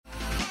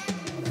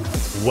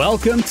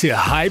Welcome to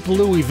Hype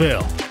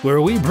Louisville,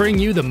 where we bring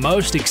you the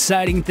most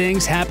exciting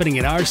things happening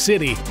in our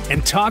city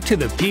and talk to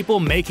the people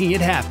making it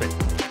happen.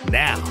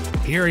 Now,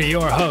 here are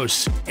your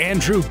hosts,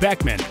 Andrew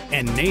Beckman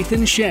and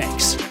Nathan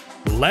Shanks.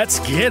 Let's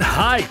get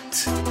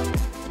hyped.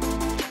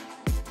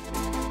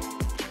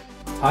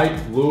 Hype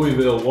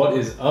Louisville, what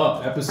is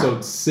up?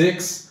 Episode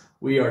 6.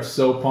 We are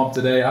so pumped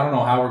today. I don't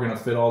know how we're going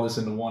to fit all this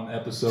into one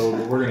episode,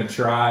 but we're going to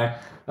try.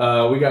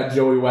 We got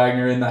Joey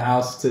Wagner in the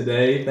house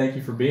today. Thank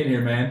you for being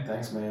here, man.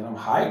 Thanks, man. I'm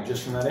hyped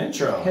just from that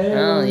intro.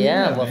 Hell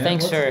yeah. Well, man.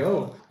 thanks Let's for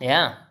go.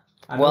 Yeah.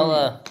 I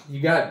know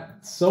you got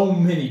so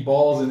many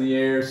balls in the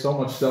air, so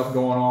much stuff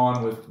going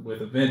on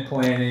with event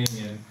planning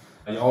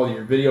and all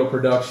your video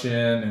production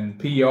and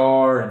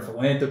PR and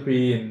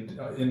philanthropy and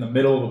in the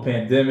middle of a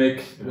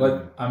pandemic.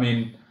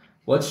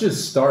 Let's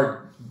just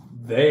start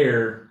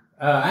there.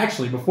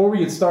 Actually, before we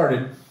get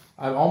started,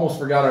 I almost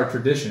forgot our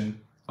tradition.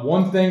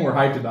 One thing we're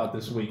hyped about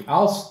this week.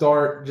 I'll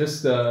start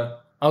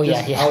I'll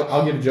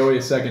give Joey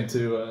a second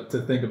to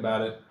think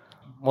about it.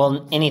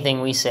 Well, anything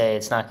we say,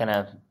 it's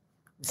gonna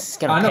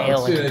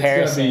pale in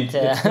comparison.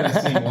 It's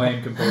gonna seem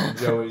lame compared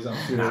to Joey's,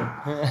 I'm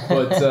sure.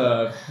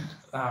 But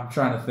I'm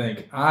trying to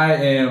think. I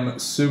am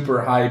super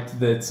hyped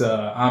that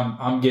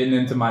I'm getting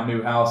into my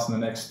new house in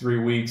the next 3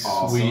 weeks.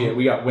 Awesome.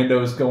 We got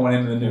windows going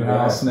into the new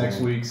house next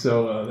week,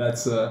 so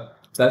that's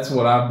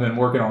what I've been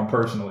working on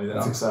personally.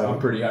 I'm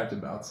pretty hyped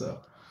about. So.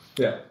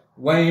 Yeah,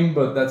 lame,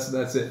 but that's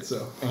it.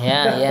 So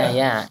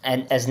yeah.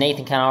 And as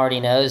Nathan kind of already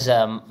knows,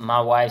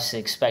 my wife's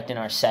expecting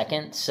our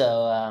second,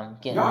 so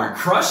y'all are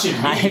crushing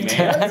me,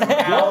 man.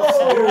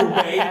 Whoa,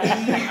 baby.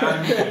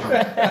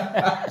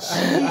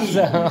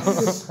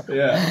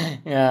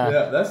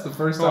 Yeah. That's the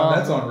first time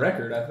that's on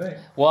record, I think.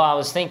 Well, I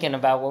was thinking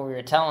about what we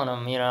were telling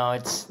them.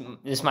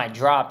 This might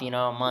drop, a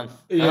month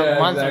from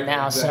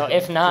now. Exactly. So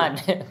if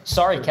not,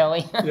 sorry,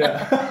 Kelly.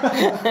 Yeah.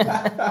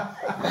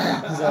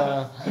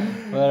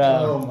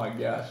 Oh my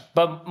gosh.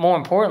 But more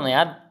importantly,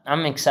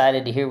 I'm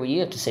excited to hear what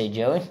you have to say,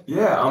 Joey.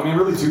 Yeah,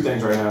 really two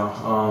things right now.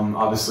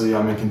 Obviously,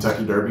 I'm in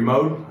Kentucky Derby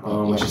mode,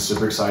 which is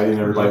super exciting.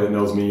 Everybody that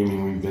knows me,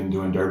 we've been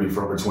doing Derby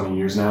for over 20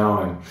 years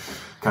now, and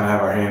kind of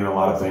have our hand in a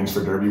lot of things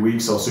for Derby week.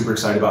 So super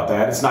excited about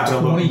that. It's not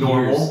going to look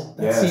normal.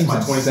 It's my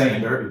 22nd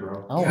Derby,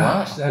 bro. Oh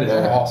gosh, that is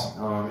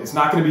awesome. It's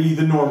not going to be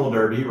the normal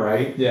Derby,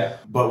 right? Yeah.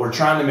 But we're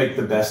trying to make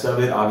the best of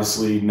it.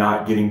 Obviously,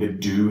 not getting to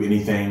do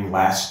anything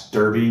last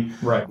Derby,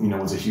 right?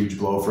 Was a huge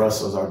blow for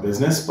us as our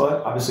business.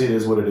 But obviously, it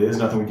is what it is.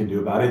 Nothing we can do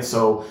about it.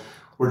 So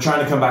we're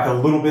trying to come back a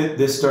little bit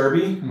this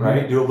Derby,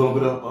 right? Do a little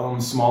bit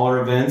of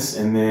smaller events,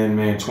 and then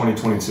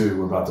 2022,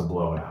 we're about to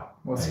blow it out.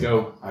 Let's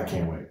go! I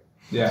can't wait.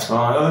 Yeah.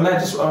 Other than that,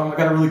 just I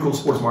got a really cool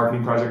sports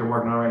marketing project I'm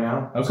working on right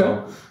now.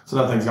 Okay. So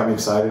another thing's got me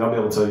excited. I'll be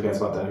able to tell you guys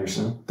about that here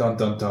soon. Dun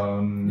dun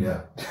dun.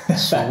 Yeah.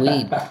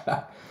 Sweet.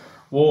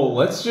 Well,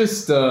 let's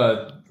just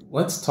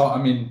let's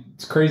talk.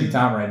 It's a crazy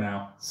time right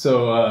now.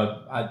 So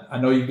I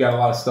know you've got a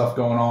lot of stuff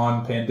going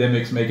on.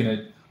 Pandemic's making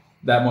it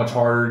that much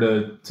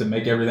harder to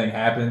make everything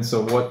happen.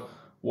 So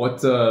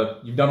what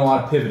you've done a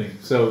lot of pivoting.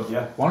 So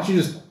why don't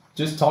you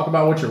just talk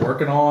about what you're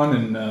working on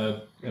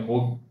and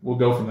we'll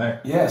go from there.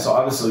 Yeah, so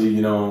obviously,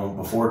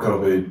 before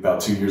COVID,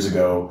 about 2 years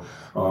ago,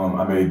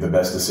 I made the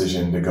best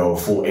decision to go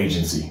full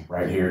agency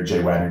right here at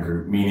J. Wagner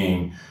Group,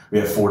 meaning we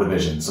have 4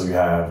 divisions. So you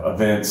have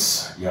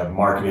events, you have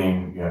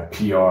marketing, you have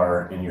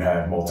PR, and you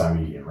have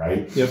multimedia,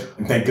 right? Yep.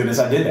 And thank goodness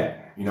I did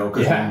that,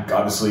 because when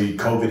obviously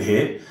COVID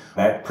hit,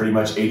 that pretty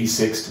much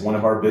 86'd one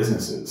of our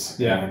businesses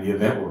in the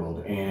event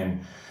world.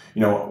 And,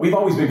 we've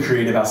always been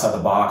creative outside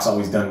the box,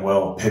 always done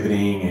well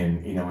pivoting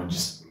and, and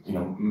just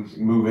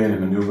moving and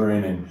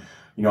maneuvering. And,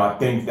 I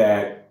think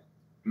that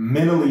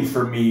mentally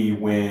for me,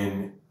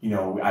 when,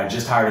 I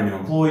just hired a new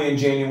employee in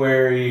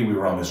January, we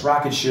were on this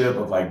rocket ship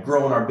of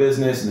growing our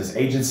business and this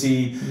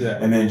agency,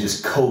 and then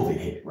just COVID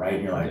hit, right?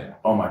 And you're like,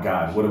 oh my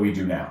God, what do we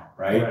do now?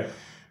 Right?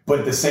 But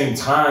at the same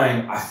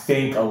time, I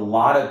think a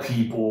lot of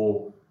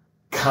people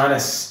kind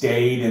of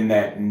stayed in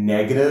that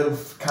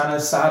negative kind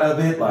of side of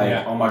it.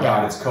 Oh my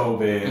God, it's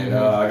COVID.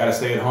 I got to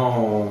stay at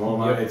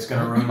home. It's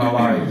going to ruin my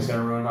life. It's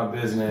going to ruin my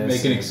business.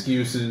 Making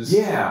excuses.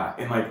 Yeah.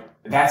 And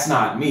that's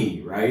not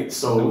me. Right.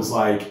 So it was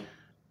all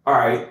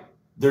right,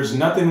 there's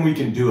nothing we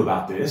can do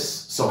about this.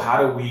 So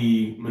how do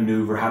we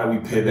maneuver? How do we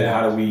pivot?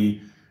 How do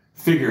we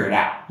figure it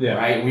out? Yeah.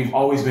 Right. And we've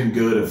always been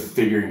good at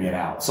figuring it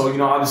out. So,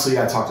 obviously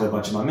I talked to a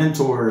bunch of my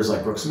mentors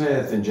like Brooke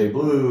Smith and Jay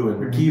Blue and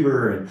Rick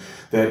Heber, and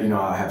that,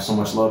 I have so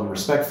much love and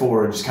respect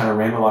for, and just kind of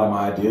ran a lot of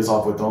my ideas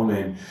off with them.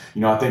 And,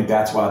 I think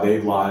that's why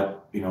they've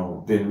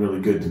been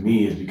really good to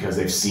me, is because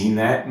they've seen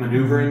that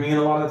maneuvering me in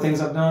a lot of the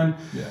things I've done.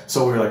 Yeah.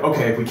 So we were like,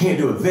 okay, if we can't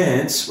do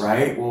events,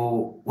 right?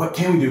 Well, what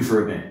can we do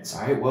for events?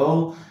 All right.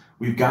 Well,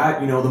 we've got,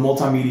 the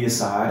multimedia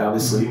side,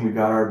 obviously, and we've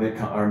got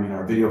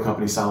our video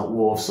company, Silent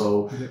Wolf.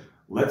 So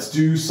let's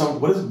do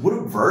what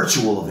do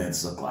virtual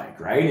events look like,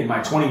 right? In my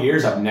 20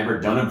 years, I've never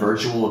done a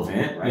virtual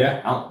event, right?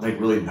 Yeah. I don't think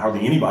really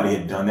hardly anybody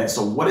had done that.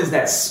 So what does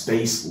that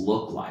space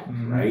look like,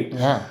 right?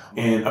 Yeah.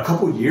 And a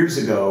couple of years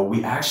ago,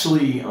 we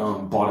actually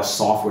bought a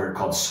software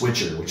called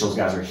Switcher, which those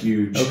guys are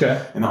huge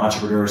in the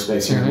entrepreneur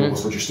space here in Louisville,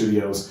 Switcher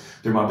Studios.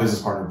 They're my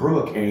business partner,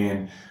 Brooke,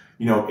 and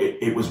you know,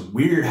 it was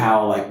weird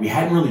how like we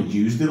hadn't really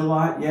used it a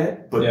lot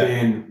yet, but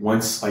then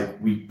once like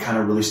we kind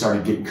of really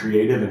started getting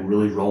creative and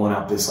really rolling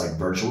out this like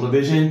virtual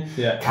division,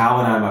 Kyle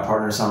and I, my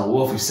partner Son of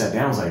Wolf, we sat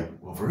down and was like,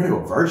 well, if we're gonna go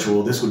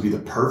virtual, this would be the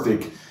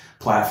perfect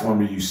platform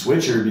to use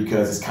Switcher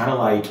because it's kind of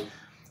like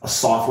a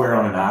software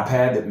on an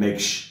iPad that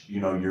makes, you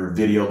know, your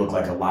video look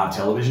like a live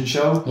television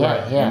show.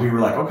 Yeah. And we were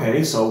like,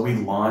 okay, so we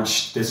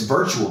launched this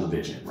virtual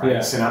division,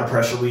 right? Sent out a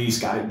press release,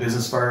 got it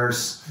business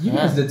first. You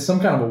guys did some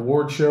kind of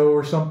award show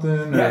or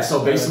something? Yeah,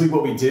 so basically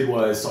what we did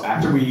was, so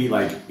after we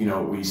like, you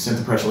know, we sent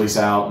the press release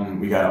out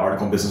and we got an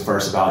article in Business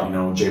First about, you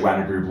know, Jay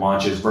Wagner Group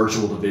launches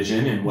virtual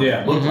division and what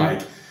it looked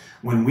like.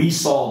 When we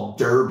saw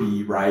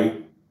Derby, right?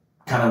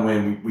 Kind of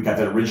when we got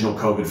that original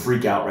COVID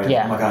freak out, right?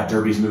 Oh my God,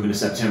 Derby's moving to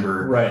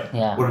September. Right.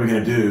 Yeah. What are we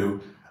going to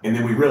do? And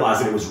then we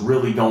realized that it was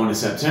really going to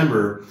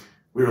September.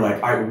 We were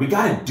like, all right, we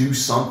got to do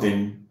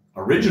something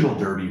original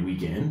Derby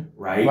weekend,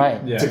 right?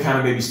 Right. To kind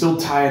of maybe still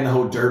tie in the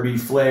whole Derby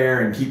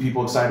flair and keep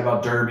people excited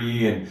about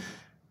Derby and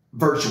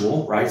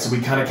virtual, right? So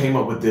we kind of came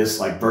up with this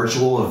like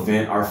virtual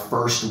event, our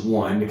first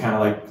one, to kind of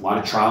like a lot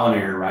of trial and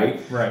error,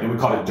 right? Right. And we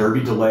called it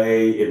Derby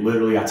Delay. It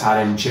literally, I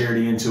tied in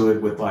charity into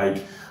it with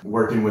like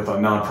working with a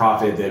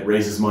nonprofit that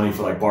raises money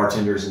for like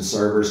bartenders and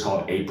servers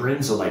called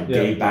Apron. So like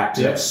gave back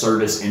to that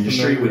service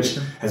industry, which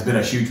has been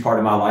a huge part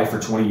of my life for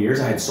 20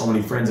 years. I had so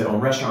many friends that own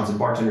restaurants and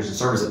bartenders and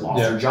servers that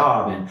lost their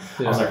job. And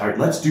I was like, all right,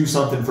 let's do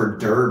something for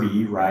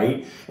Derby,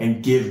 right?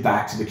 And give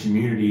back to the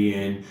community.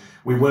 And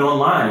we went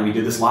online and we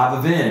did this live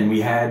event and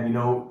we had, you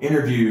know,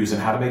 interviews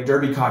and how to make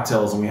Derby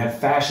cocktails and we had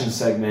fashion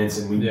segments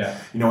and we,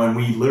 you know, and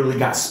we literally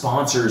got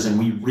sponsors and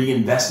we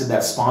reinvested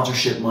that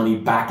sponsorship money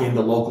back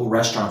into local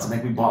restaurants. I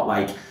think we bought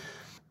like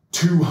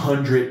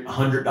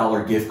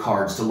 $200 gift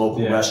cards to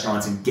local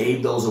restaurants and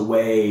gave those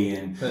away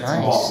and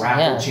bought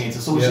raffle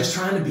chances. So it was just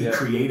trying to be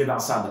creative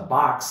outside the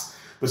box,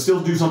 but still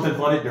do something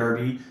fun at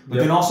Derby, but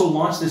then also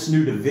launch this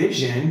new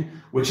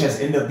division, which has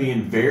ended up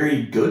being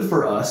very good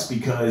for us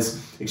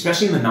because,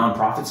 especially in the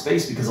nonprofit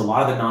space, because a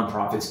lot of the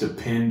nonprofits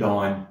depend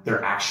on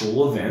their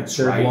actual events,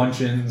 their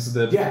luncheons,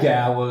 the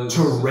galas,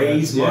 to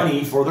raise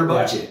money for their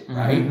budget,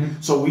 right?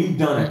 So we've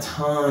done a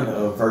ton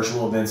of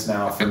virtual events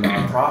now for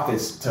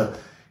nonprofits to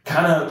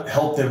kind of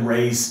help them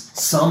raise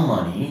some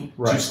money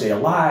to stay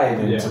alive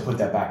and to put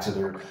that back to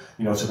their,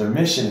 you know, to their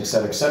mission, et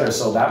cetera, et cetera.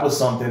 So that was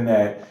something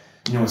that,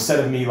 you know, instead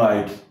of me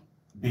like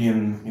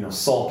being, you know,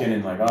 sulking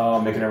and like, oh,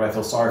 making everybody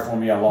feel sorry for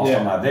me, I lost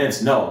all my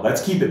events. No,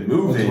 let's keep it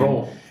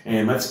moving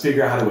and let's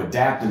figure out how to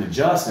adapt and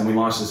adjust. And we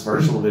launched this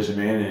virtual division,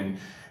 man. And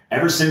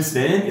ever since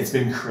then, it's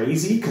been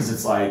crazy because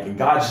it's like, and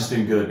God's just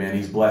been good, man.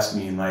 He's blessed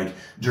me and like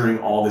during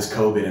all this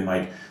COVID and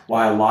like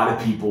why a lot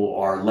of people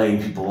are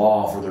laying people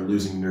off or they're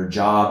losing their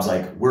jobs,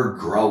 like we're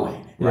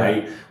growing,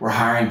 right? We're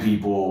hiring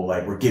people,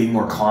 like we're getting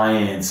more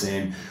clients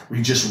and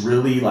we just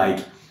really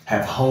like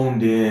have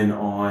honed in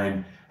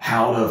on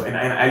how to, and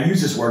I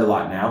use this word a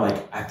lot now,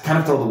 like I kind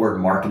of throw the word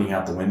marketing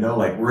out the window.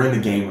 Like we're in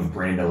the game of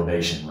brand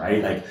elevation,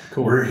 right? Like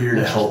we're here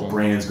to help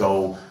brands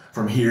go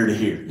from here to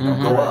here, you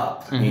know, go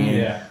up.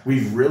 And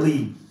we've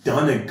really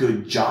done a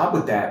good job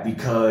with that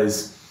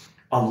because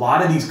a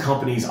lot of these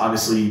companies,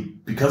 obviously,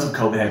 because of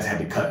COVID, have had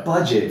to cut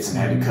budgets and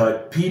had to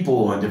cut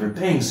people and different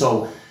things.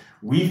 So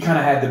we've kind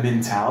of had the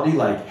mentality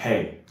like,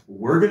 hey,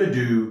 we're going to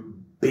do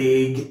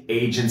big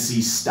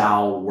agency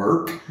style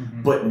work,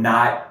 but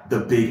not the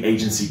big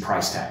agency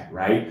price tag,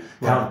 right?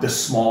 Kind of the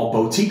small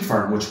boutique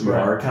firm, which we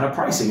are kind of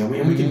pricing. And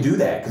we can do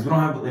that because we don't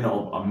have, you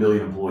know, 1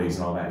 million employees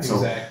and all that.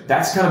 So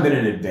that's kind of been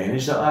an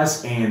advantage to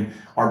us. And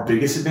our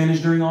biggest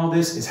advantage during all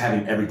this is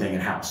having everything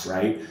in-house,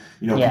 right?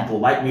 You know, people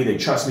like me, they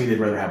trust me, they'd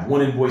rather have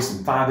 1 invoice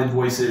than 5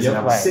 invoices. And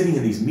I was sitting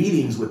in these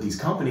meetings with these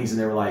companies and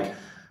they were like,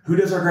 who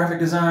does our graphic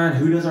design?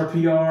 Who does our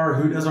PR?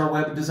 Who does our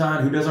web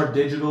design? Who does our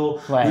digital?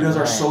 Who does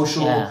our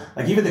social?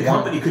 Like even the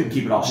company couldn't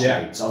keep it all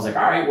straight. So I was like,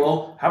 all right,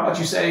 well, how about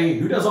you say,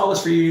 who does all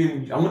this for you?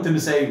 And I want them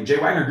to say, Jay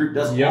Wagner Group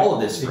does all of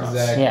this for us.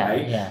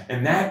 Right?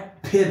 And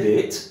that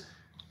pivot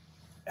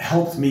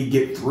helped me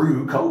get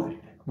through COVID.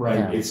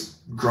 Right. It's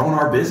grown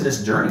our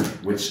business during it,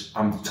 which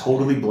I'm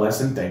totally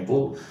blessed and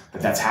thankful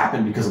that that's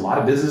happened because a lot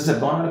of businesses have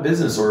gone out of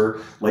business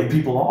or laid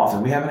people off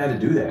and we haven't had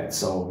to do that.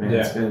 So man,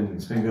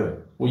 it's been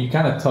good. Well, you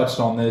kind of touched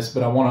on this,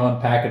 but I want to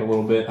unpack it a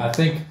little bit. I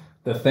think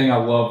the thing I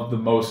love the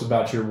most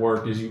about your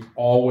work is you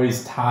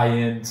always tie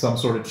in some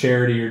sort of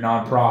charity or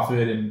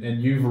nonprofit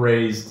and you've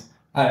raised,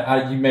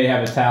 you may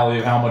have a tally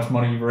of how much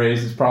money you've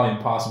raised. It's probably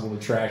impossible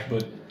to track,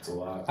 but it's a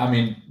lot. I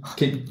mean,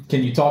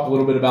 can you talk a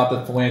little bit about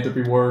the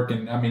philanthropy work?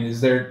 And I mean, is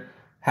there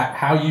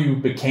how you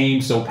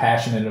became so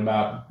passionate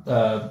about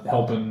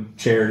helping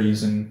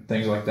charities and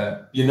things like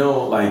that? You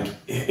know, like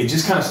it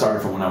just kind of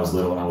started from when I was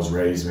little and I was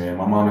raised, man.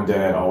 My mom and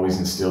dad always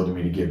instilled in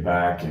me to give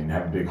back and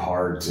have a big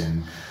heart.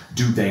 And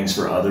do things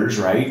for others,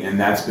 right? And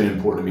that's been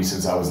important to me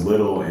since I was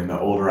little. And the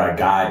older I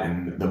got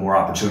and the more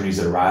opportunities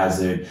that arise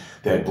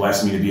that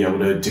bless me to be able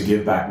to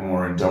give back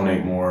more and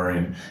donate more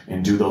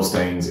and do those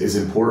things is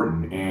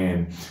important.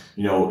 And,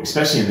 you know,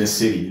 especially in this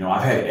city, you know,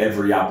 I've had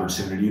every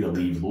opportunity to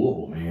leave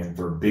Louisville, man,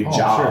 for big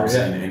jobs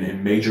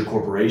and major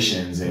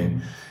corporations.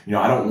 And, you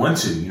know, I don't want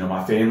to. You know,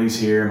 my family's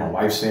here, my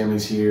wife's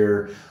family's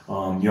here.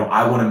 You know,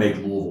 I want to make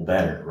Louisville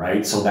better,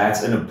 right? So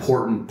that's an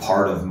important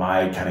part of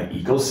my kind of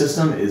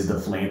ecosystem is the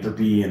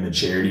philanthropy and the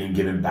charity and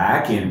giving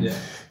back. And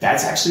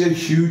that's actually a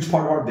huge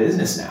part of our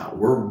business now.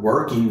 We're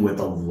working with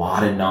a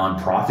lot of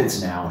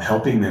nonprofits now and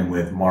helping them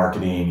with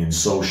marketing and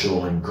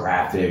social and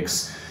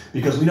graphics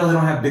because we know they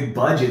don't have big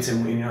budgets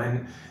and we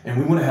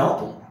want to help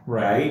them.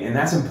 Right. And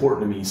that's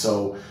important to me.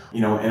 So,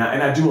 you know, and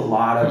I do a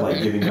lot of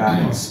like giving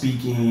back on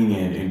speaking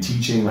and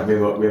teaching. Like we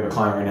have a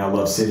client right now,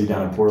 Love City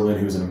down in Portland,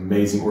 who's an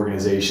amazing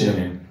organization.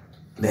 And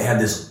they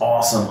have this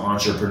awesome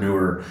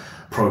entrepreneur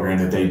program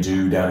that they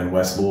do down in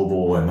West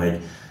Louisville. And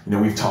like, you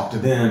know, we've talked to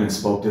them and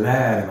spoke to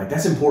that. And like,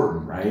 that's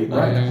important, right?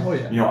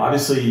 Like, you know,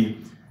 obviously,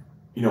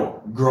 you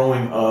know,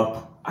 growing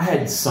up, I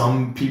had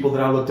some people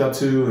that I looked up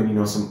to and, you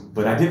know,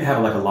 but I didn't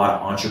have like a lot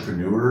of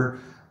entrepreneur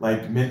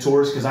like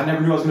mentors because I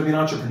never knew I was going to be an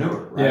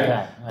entrepreneur,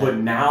 right? But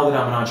now that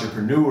I'm an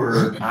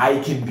entrepreneur, I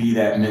can be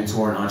that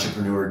mentor and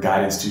entrepreneur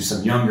guidance to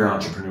some younger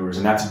entrepreneurs,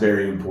 and that's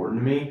very important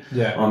to me.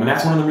 And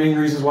that's one of the main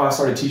reasons why I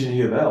started teaching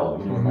U of L,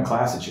 you know, with my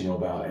class that you know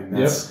about. And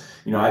that's,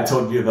 you know, I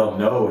told U of L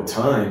no a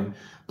ton,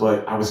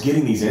 but I was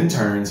getting these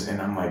interns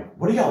and I'm like,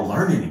 what are y'all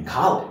learning in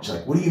college?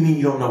 Like, what do you mean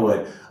you don't know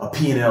what a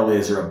P&L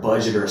is or a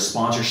budget or a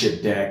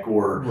sponsorship deck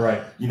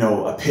or, you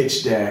know, a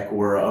pitch deck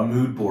or a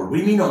mood board? What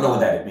do you mean you don't know what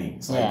that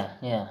means? Like,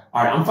 all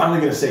right, I'm finally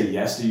going to say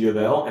yes to U of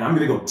L and I'm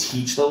going to go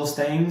teach those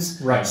things.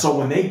 So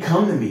when they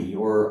come to me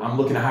or I'm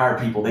looking to hire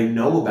people, they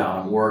know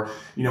about them or,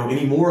 you know,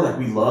 anymore, like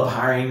we love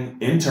hiring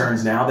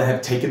interns now that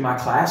have taken my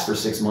class for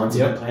 6 months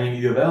and been planning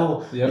at U of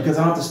L because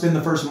I don't have to spend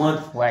the first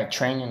month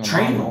training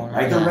them,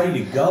 right? They're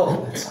ready to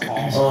go.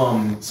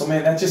 Awesome. So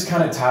man, that just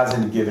kind of ties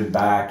into giving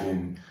back,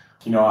 and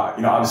you know,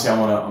 obviously I'm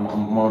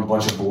on a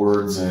bunch of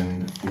boards,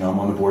 and you know, I'm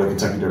on the board at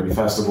Kentucky Derby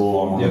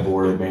Festival. I'm on the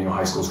board at Manual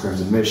High School's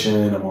Crimson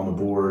Mission. I'm on the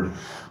board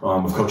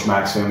of Coach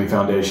Mack's Family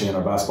Foundation,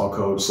 our basketball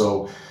coach.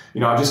 So, you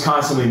know, I've just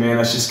constantly, man,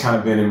 that's just kind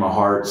of been in my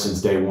heart since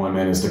day one,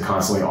 man, is to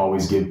constantly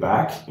always give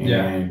back,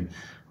 and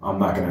I'm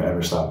not going to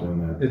ever stop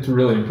doing that. It's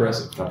really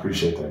impressive. I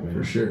appreciate that, man.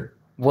 For sure.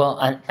 Well,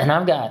 and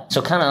I've got,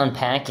 so kind of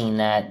unpacking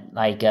that,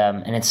 like,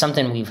 and it's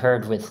something we've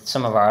heard with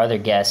some of our other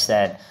guests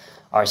that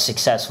are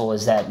successful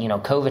is that, you know,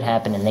 COVID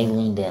happened and they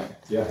leaned in.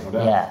 Yeah, no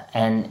doubt. Yeah,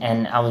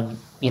 and I was,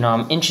 you know,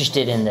 I'm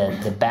interested in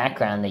the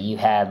background that you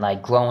had,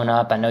 like growing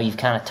up. I know you've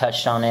kind of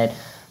touched on it,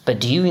 but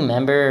do you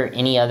remember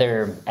any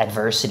other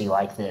adversity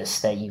like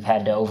this that you've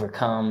had to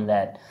overcome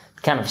that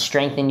kind of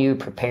strengthened you,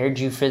 prepared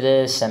you for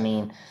this? I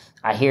mean,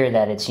 I hear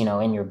that it's, you know,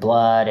 in your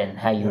blood and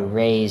how you were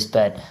raised,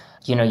 but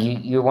you know,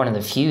 you're one of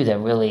the few that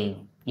really,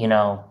 you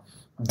know,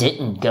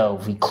 didn't go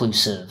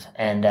reclusive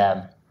and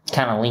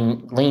kind of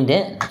leaned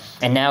in.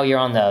 And now you're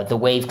on the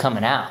wave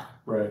coming out.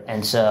 Right.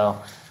 And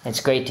so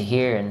it's great to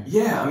hear. And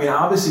yeah, I mean, I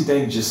obviously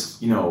think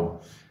just, you know,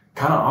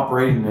 kind of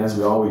operating as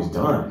we always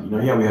done. You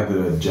know, we have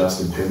to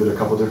adjust and pivot a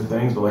couple different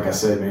things. But like I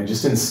said, man,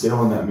 just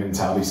instilling that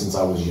mentality since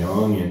I was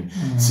young and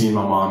seeing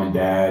my mom and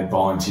dad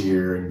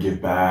volunteer and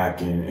give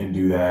back and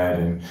do that.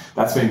 And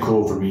that's been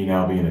cool for me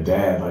now being a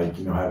dad, like,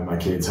 you know, having my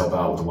kids help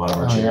out with a lot of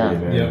our charity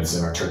events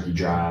and our turkey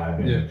drive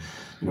and,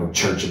 you know,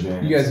 church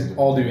events. You guys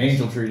all do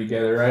Angel Tree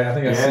together, right? I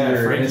think I see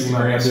your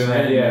Instagram doing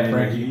that. Yeah,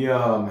 Frankie. He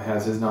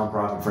has his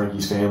nonprofit,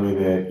 Frankie's Family,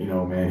 that, you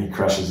know, man, he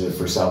crushes it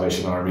for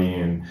Salvation Army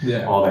and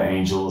all the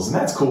angels. And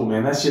that's cool,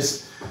 man. That's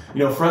just, you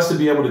know, for us to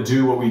be able to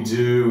do what we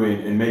do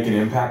and make an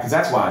impact, because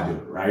that's why I do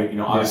it, right? You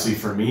know, obviously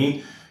for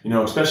me, you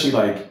know, especially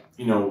like,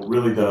 you know,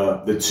 really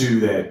the two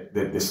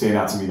that stand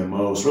out to me the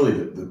most, really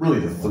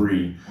the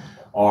three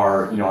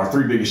are, you know, our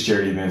three biggest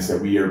charity events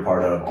that we are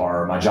part of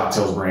are my Jock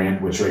Tales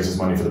brand, which raises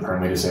money for the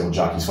permanently disabled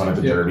jockeys fund at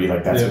the Derby.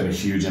 Like that's been a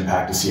huge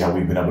impact to see how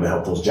we've been able to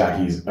help those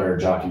jockeys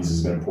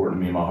has been important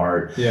to me in my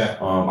heart.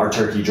 Our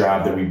turkey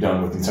drive that we've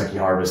done with Kentucky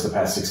Harvest the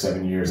past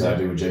 6-7 years that I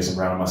do with Jason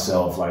Brown and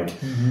myself, like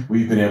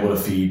we've been able to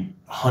feed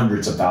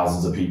hundreds of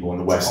thousands of people in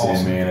the West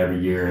End, man, every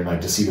year. And like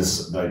to see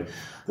this, like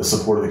the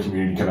support of the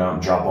community come out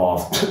and drop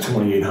off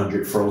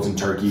 2,800 frozen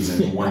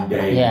turkeys in one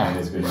day, man,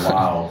 has been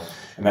wild.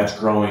 And that's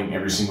growing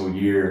every single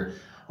year.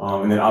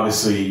 And then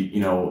obviously, you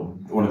know,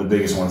 one of the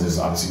biggest ones is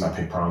obviously my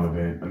Pink Prom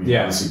event. I mean,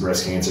 obviously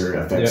breast cancer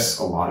affects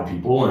a lot of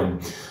people.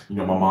 And, you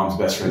know, my mom's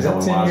best friend,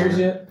 Helen Weiser. 10 years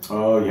yet?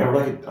 Oh, yeah,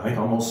 we're like, I think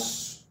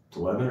almost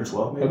 11 or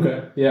 12 maybe.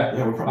 Okay, yeah.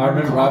 We're probably, I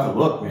remember. I have to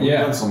look, man. We've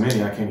done so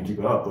many, I can't even keep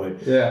it up.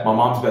 But my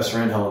mom's best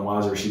friend, Helen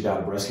Weiser, she died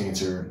of breast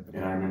cancer.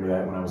 And I remember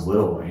that when I was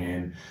little.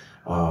 And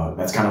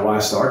that's kind of why I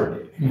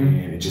started it.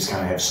 And it just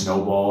kind of have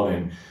snowballed.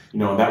 And, you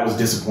know, that was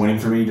disappointing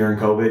for me during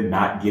COVID,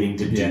 not getting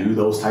to do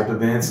those type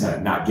of events,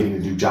 not getting to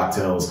do Jock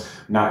Tales,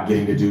 not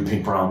getting to do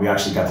Pink Prom. We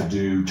actually got to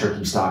do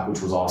Turkey Stock,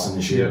 which was awesome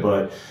this year.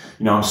 But,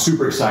 you know, I'm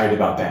super excited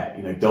about that.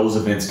 You know, those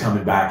events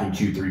coming back in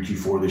Q3,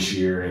 Q4 this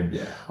year.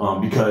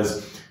 And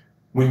because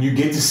when you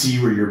get to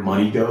see where your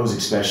money goes,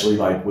 especially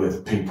like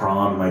with Pink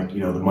Prom and like,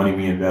 you know, the money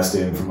we invest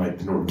in from like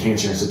the Norton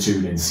Cancer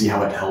Institute and see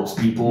how it helps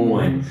people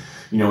and,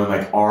 you know, and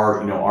like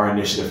our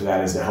initiative for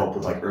that is to help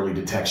with like early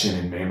detection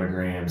and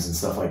mammograms and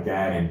stuff like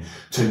that. And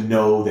to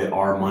know that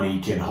our money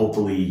can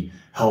hopefully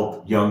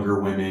help younger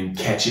women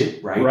catch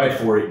it, right?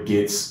 Before it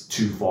gets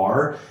too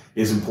far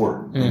is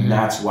important. And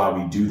that's why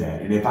we do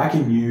that. And if I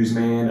can use,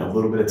 man, a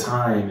little bit of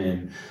time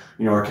and,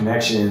 you know, our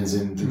connections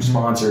and through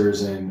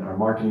sponsors and our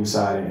marketing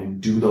side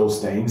and do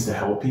those things to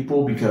help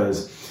people,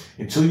 because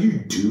until you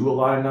do a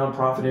lot of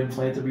nonprofit and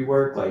philanthropy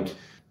work, like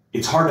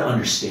it's hard to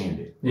understand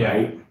it,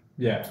 right?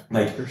 Yeah,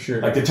 like for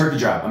sure. Like the turkey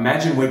drive.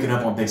 Imagine waking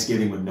up on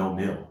Thanksgiving with no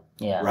meal.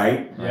 Yeah.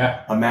 Right?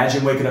 Yeah.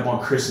 Imagine waking up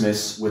on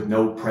Christmas with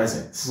no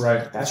presents.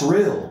 Right. That's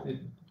real.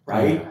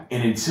 Right? Yeah.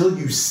 And until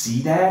you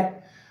see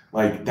that,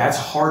 like that's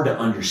hard to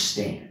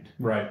understand.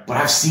 Right. But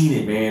I've seen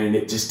it, man, and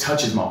it just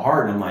touches my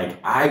heart. And I'm like,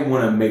 I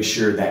want to make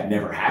sure that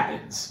never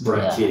happens for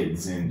my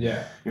kids. And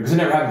because it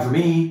never happened for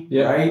me,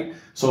 right?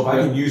 So if I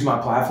can use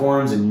my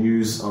platforms and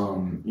use,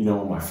 you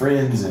know, my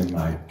friends and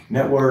my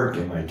network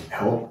and like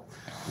help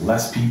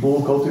less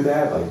people go through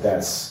that, like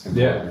that's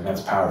important and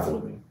that's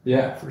powerful to me.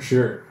 Yeah, for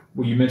sure.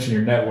 Well, you mentioned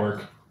your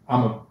network.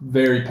 I'm a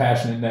very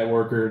passionate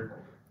networker.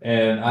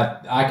 And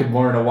I could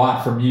learn a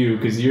lot from you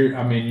because your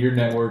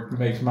network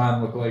makes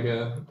mine look like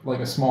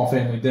a small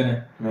family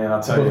dinner. Man,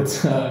 I'll tell you,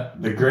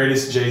 the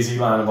greatest Jay-Z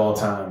line of all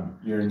time: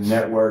 your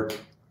network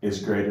is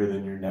greater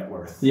than your net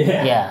worth.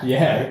 Yeah.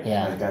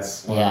 Like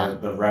that's one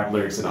of the rap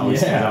lyrics that always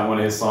stands out. One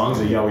of his songs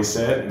that he always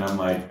said, and I'm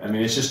like, I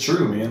mean, it's just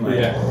true, man.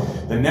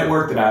 Like the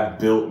network that I've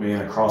built,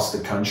 man, across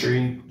the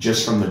country,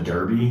 just from the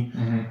Derby.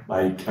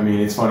 Like, I mean,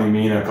 it's funny.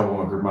 Me and a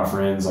couple of my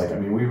friends, like, I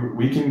mean,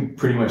 we can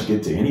pretty much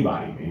get to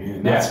anybody, man.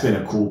 And that's been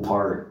a cool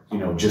part, you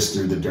know, just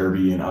through the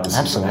Derby and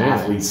obviously from the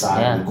athlete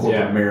side of the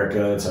corporate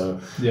America to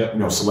you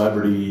know,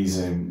 celebrities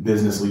and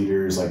business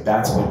leaders. Like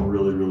that's been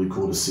really, really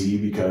cool to see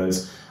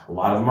because a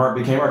lot of them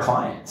became our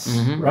clients,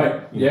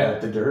 right? You know,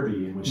 at the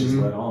Derby, and which has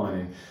led on.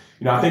 And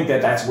you know, I think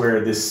that's where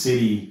this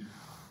city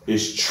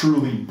is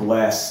truly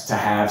blessed to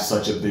have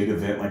such a big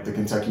event like the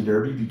Kentucky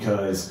Derby,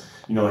 because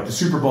you know, like the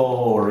Super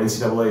Bowl or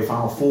NCAA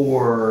Final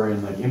Four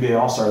and like NBA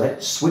All-Star,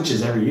 that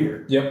switches every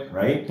year.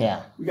 Right?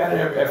 Yeah. We got it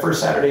at first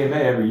Saturday in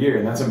May every year,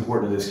 and that's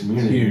important to this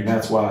community. Huge. And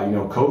that's why, you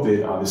know,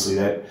 COVID, obviously,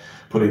 that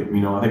put it,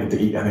 you know, I think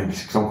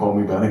don't quote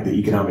me, but I think the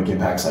economic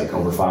impact's like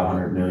over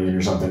 $500 million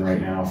or something right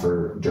now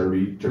for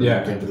Derby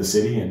weekend for the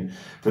city, and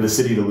for the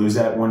city to lose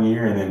that 1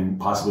 year and then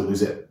possibly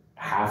lose it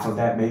half of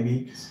that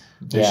maybe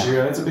this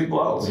year, that's a big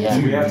blow. So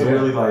we have to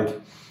really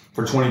like,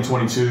 for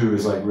 2022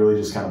 is like really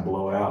just kind of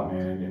blow it out,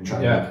 man, and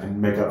try to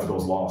make up for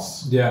those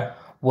losses. Yeah.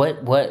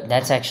 What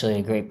that's actually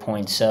a great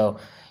point. So,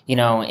 you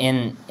know,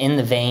 in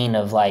the vein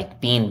of like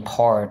being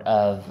part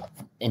of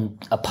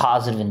a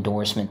positive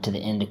endorsement to the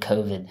end of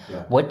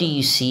COVID, what do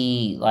you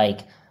see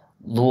like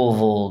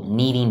Louisville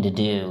needing to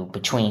do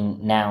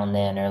between now and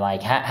then? Or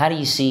like, how do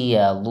you see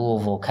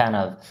Louisville kind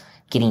of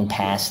getting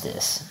past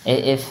this?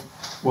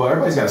 Well,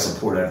 everybody's got to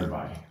support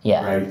everybody.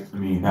 Right? I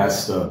mean,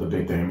 that's the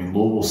big thing. I mean,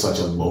 Louisville's such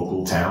a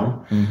local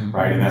town,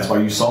 right? And that's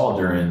why you saw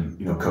during,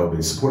 you know,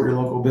 COVID, support your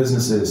local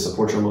businesses,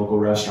 support your local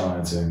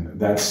restaurants. And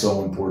that's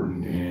so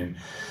important. And,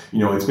 you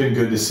know, it's been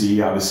good to see,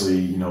 obviously,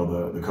 you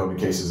know, the COVID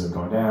cases have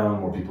gone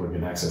down, more people are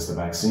getting access to the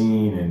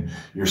vaccine, and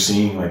you're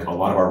seeing like a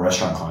lot of our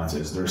restaurant clients,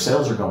 their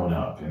sales are going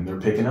up and they're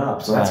picking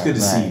up. So that's good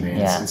to see, man.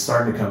 It's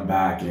starting to come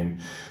back. And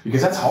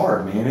because that's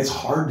hard, man. It's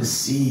hard to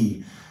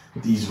see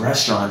these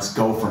restaurants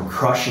go from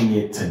crushing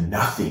it to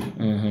nothing.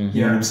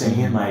 You know what I'm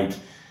saying? Like,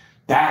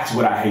 that's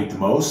what I hate the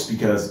most,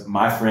 because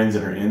my friends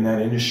that are in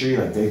that industry,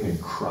 like, they've been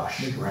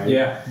crushed, right?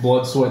 Yeah,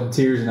 blood, sweat, and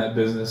tears in that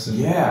business.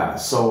 And,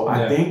 so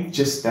I think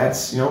just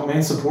that's, you know,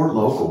 man, support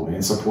local,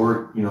 man.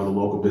 Support, you know, the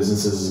local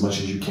businesses as much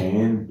as you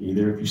can.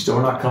 Either if you still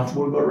are not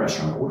comfortable to go to a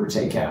restaurant, order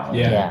takeout.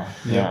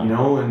 You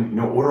know, and, you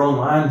know, order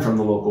online from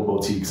the local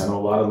boutiques. I know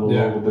a lot of the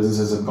local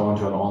businesses have gone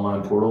to an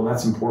online portal, and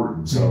that's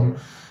important. So,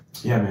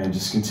 yeah, man,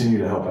 just continue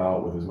to help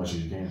out with as much as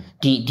you can.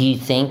 Do you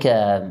think,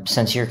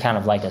 since you're kind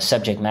of like a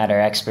subject matter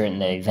expert in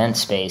the event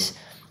space,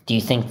 do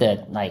you think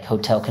that like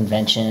hotel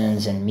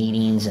conventions and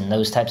meetings and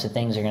those types of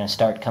things are going to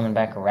start coming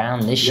back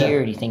around this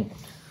year? Or do you think?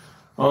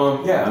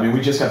 I mean,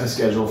 we just got the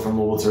schedule from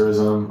Louisville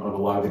Tourism of a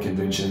lot of the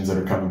conventions that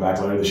are coming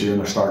back later this year, and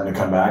they're starting to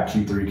come back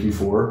Q3,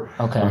 Q4.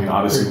 Okay. I mean,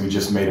 obviously, we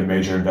just made a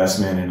major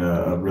investment in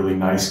a really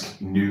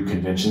nice new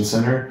convention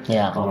center.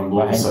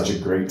 Louisville's such a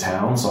great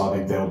town, so I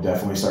think they'll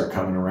definitely start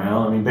coming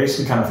around. I mean,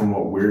 basically, kind of from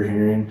what we're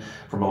hearing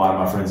from a lot of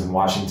my friends in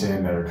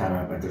Washington that are kind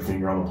of like their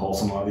finger on the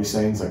pulse on a lot of these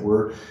things, like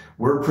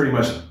we're pretty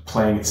much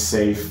playing it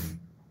safe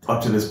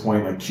up to this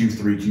point, like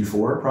Q3,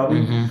 Q4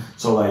 probably.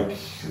 So like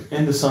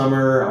in the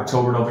summer,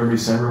 October, November,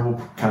 December, we'll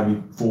kind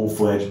of be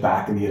full-fledged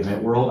back in the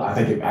event world. I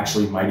think it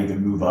actually might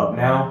even move up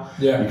now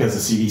because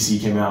the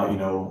CDC came out, you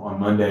know, on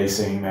Monday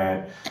saying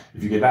that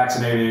if you get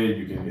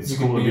vaccinated, it's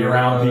cool to be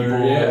around people.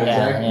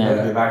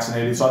 Get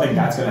vaccinated. So I think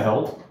that's going to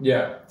help.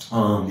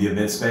 The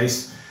event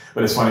space.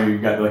 But it's funny,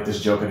 we've got like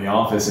this joke in the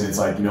office, and it's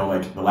like, you know,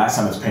 like the last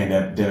time this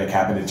pandemic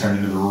happened, it turned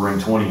into the Roaring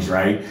 20s,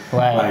 right?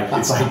 Right. Like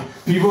it's like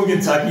people in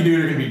Kentucky, dude,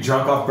 are gonna be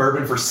drunk off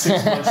bourbon for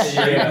 6 months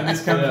straight in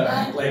this country.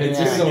 Like it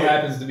just so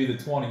happens to be the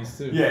 20s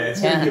too. Yeah,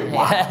 it's gonna get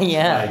wild.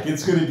 Yeah. Like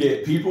it's gonna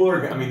get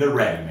I mean, they're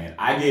ready, man.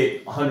 I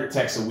get 100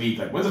 texts a week,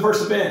 like, when's the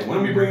first event? When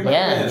are we bringing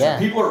back events? Yeah. Like,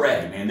 people are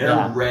ready, man.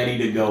 They're ready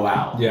to go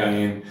out. Yeah.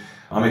 And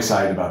I'm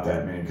excited about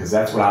that, man, because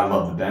that's what I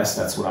love the best.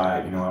 That's what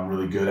I'm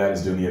really good at,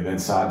 is doing the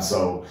event side.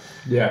 So,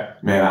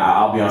 man,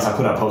 I'll be honest. I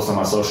put out a post on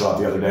my social out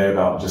the other day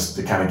about just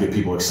to kind of get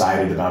people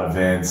excited about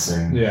events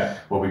and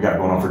what we got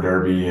going on for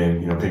Derby,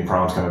 and Pink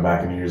Prom's coming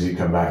back and New Year's Eve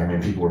coming back. I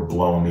mean, people were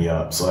blowing me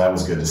up, so that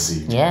was good to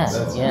see. Yeah,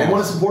 They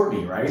want to support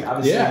me, right?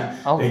 Obviously,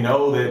 they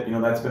know that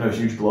that's been a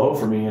huge blow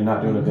for me and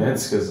not doing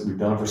events, because we've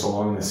done it for so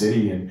long in the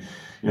city. And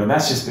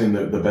that's just been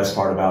the best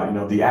part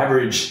about, the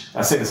average,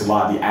 I say this a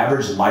lot, the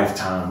average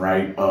lifetime,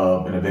 right,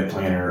 of an event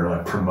planner or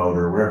like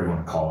promoter, or whatever you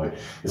want to call it,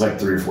 is like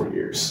 3 or 4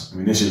 years. I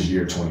mean, this is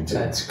year 22.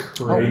 That's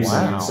crazy.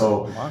 Oh, wow.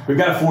 So we've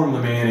got a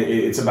formula, man.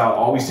 It's about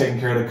always taking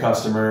care of the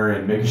customer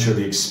and making sure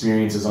the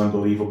experience is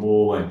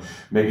unbelievable and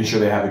making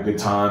sure they have a good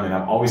time. And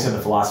I've always had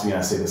the philosophy, and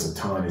I say this a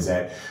ton, is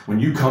that when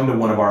you come to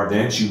one of our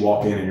events, you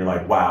walk in and you're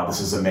like, wow,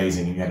 this is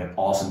amazing, and you had an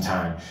awesome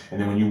time.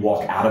 And then when you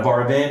walk out of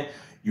our event,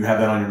 you have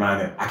that on your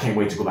mind that I can't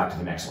wait to go back to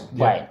the next one.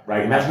 Right.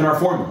 And that's been our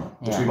formula,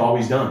 which we've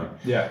always done.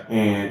 Yeah.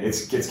 And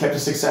it's kept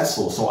us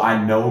successful. So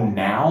I know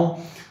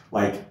now,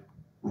 like,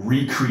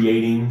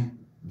 recreating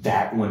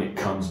that when it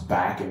comes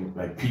back, and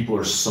like people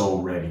are so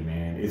ready,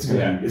 man. It's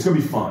gonna be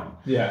fun.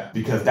 Yeah.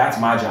 Because that's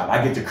my job.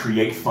 I get to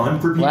create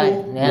fun for people.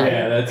 Right.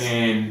 Yeah.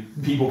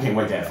 And people can't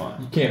wait to have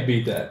fun. You can't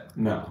beat that.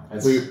 No.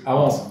 I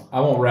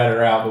won't rat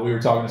her out, but we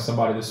were talking to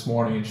somebody this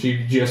morning, and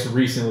she just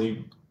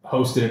recently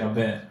hosted an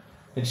event.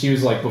 And she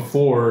was like,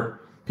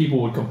 before,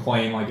 people would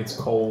complain like it's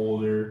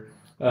cold or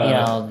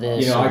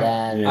this or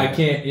that. I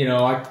can't,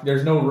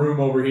 there's no room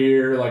over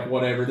here, like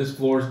whatever. This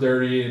floor's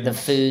dirty. And the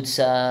food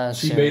sucks.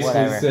 She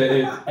basically whatever.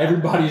 said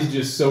everybody's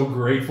just so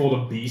grateful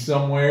to be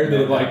somewhere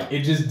that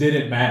it just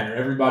didn't matter.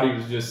 Everybody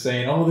was just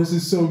saying, "Oh, this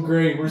is so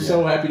great. We're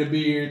so happy to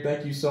be here.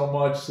 Thank you so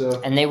much."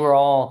 So, and they were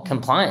all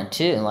compliant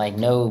too, like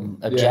no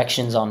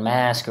objections on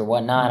mask or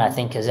whatnot. I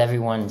think because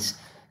everyone's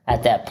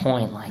at that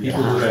point, like,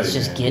 let's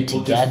just get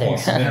together. Just want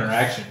some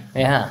interaction.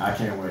 Yeah. I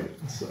can't wait.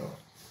 So,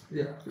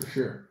 yeah, for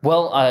sure.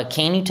 Well,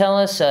 can you tell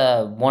us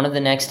one of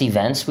the next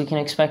events we can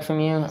expect from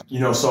you?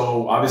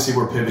 So obviously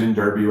we're pivoting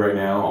Derby right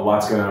now. A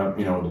lot's going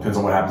to, depends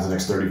on what happens the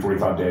next 30,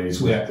 45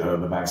 days with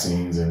the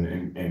vaccines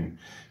and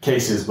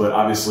cases. But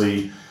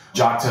obviously,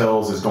 Jock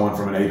Tales is going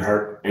from an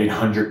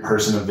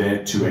 800-person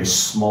event to a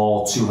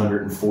small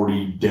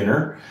 240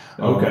 dinner.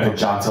 With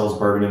Jock Tales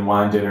Bourbon and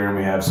Wine Dinner, and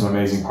we have some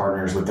amazing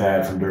partners with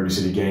that from Derby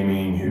City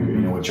Gaming,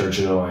 who with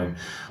Churchill and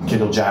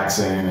Kendall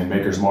Jackson and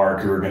Maker's Mark,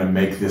 who are going to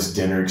make this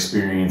dinner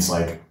experience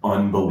like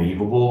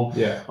unbelievable.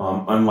 Yeah.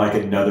 Unlike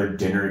another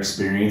dinner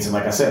experience, and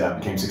like I said, I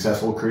became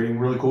successful creating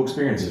really cool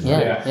experiences.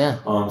 Right?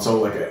 Yeah.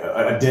 So like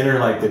a dinner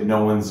like that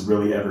no one's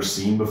really ever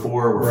seen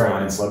before. We're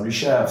flying in celebrity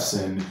chefs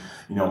and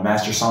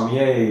master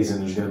sommeliers,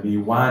 and there's going to be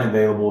wine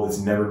available that's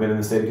never been in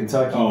the state of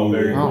Kentucky. Oh,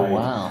 very cool.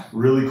 Wow.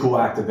 Really cool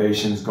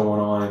activations going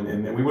on,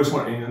 and we just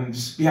want to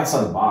just be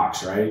outside the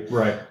box, right?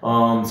 Right.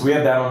 So we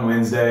have that on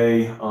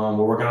Wednesday. We're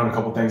working on a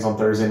couple things on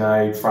Thursday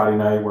night, Friday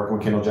night, working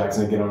with Kendall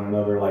Jackson to get on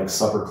another like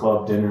supper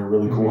club dinner,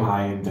 really cool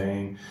high-end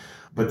thing.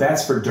 But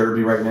that's for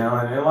Derby right now,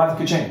 and a lot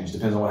could change,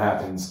 depends on what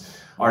happens.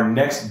 Our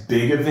next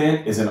big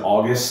event is in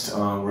August.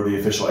 We're the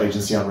official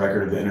agency on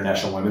record of the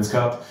International Women's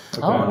Cup. I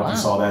don't know if you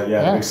saw that.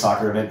 Yeah, big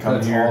soccer event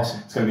coming here.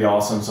 Awesome. It's going to be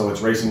awesome. So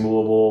it's Racing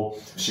Louisville,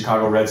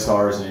 Chicago Red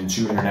Stars, and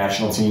 2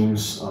 international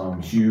teams,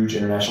 huge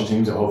international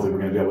teams that hopefully we're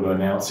going to be able to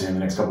announce here in the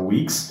next couple of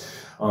weeks.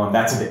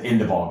 That's at the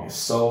end of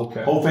August. So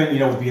hoping,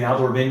 with being an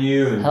outdoor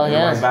venue and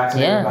everybody's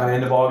vaccinated by the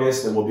end of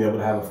August, that we'll be able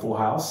to have a full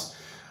house.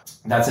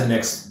 That's the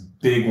next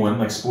big one,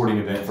 like sporting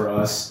event for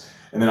us.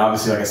 And then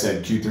obviously, like I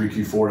said, Q3,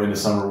 Q4 into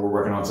summer, we're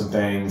working on some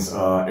things.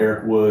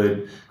 Eric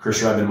Wood,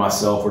 Chris Redman, and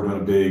myself, we're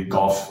doing a big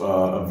golf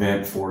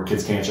event for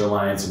Kids Cancer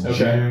Alliance in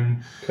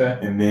June. Okay.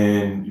 And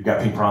then you've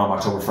got Pink Prom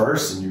October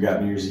 1st, and you've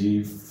got New Year's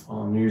Eve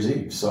on New Year's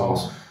Eve.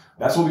 So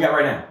that's what we got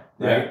right now,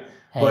 right? Yeah.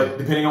 Hey. But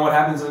depending on what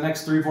happens in the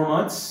next 3 or 4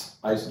 months,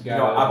 I've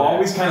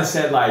always kind of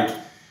said, like,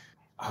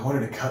 I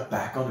wanted to cut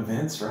back on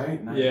events, right?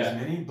 Not as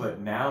many, but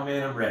now,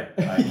 man, I'm ready.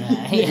 Like,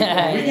 we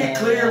get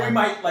clear, we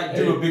might like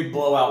do a big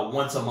blowout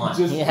once a month.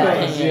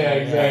 Exactly.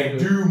 And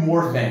do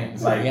more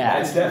things. Like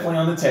that's definitely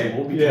on the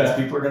table because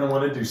people are going to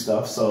want to do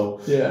stuff. So,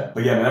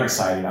 but yeah, man, I'm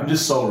excited. I'm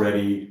just so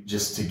ready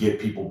just to get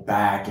people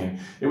back. And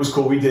it was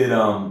cool. We did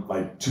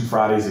like 2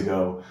 Fridays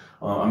ago.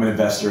 I'm an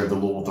investor of the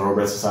Louisville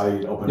Thoroughbred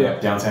Society, opened up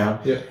downtown.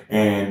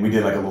 And we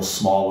did like a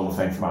little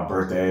thing for my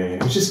birthday.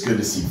 And it was just good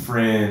to see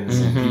friends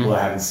and people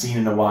I haven't seen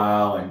in a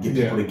while and get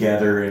people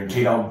together. And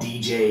K-Dog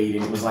DJ'd,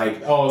 and it was like,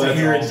 to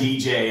hear a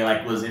DJ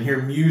and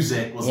hear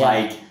music was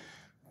like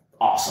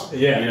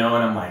awesome. And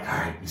I'm like, all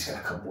right, we just got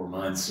a couple more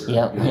months or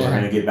we're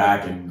going to get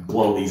back and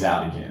blow these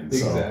out again.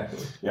 Exactly.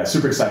 So,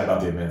 super excited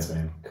about the events,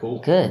 man. Cool.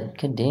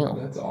 Good deal.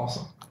 That's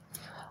awesome.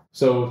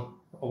 So,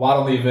 a lot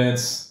on the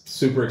events,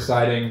 super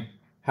exciting.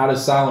 How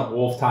does Silent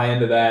Wolf tie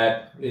into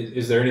that?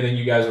 Is there anything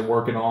you guys are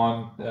working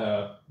on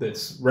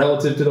that's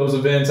relative to those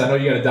events? I know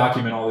you got to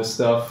document all this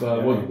stuff.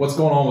 What's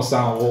going on with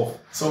Silent Wolf?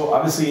 So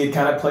obviously it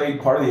kind of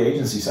played part of the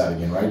agency side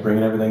again, right?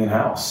 Bringing everything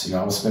in-house. You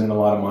know, I was spending a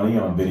lot of money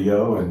on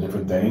video and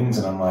different things,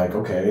 and I'm like,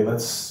 okay,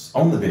 let's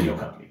own the video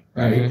company,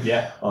 right? Mm-hmm.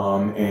 Yeah.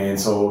 And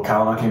so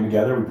Kyle and I came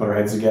together, we put our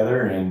heads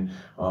together and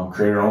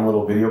created our own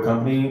little video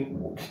company.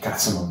 We got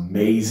some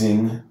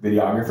amazing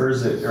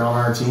videographers that are on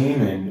our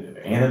team and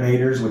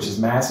animators, which is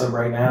massive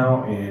right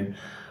now. And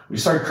we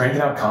started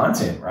cranking out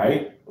content,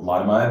 right? A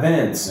lot of my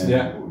events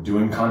and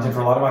doing content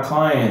for a lot of my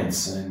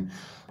clients. And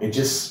it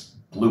just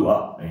blew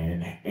up,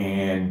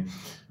 and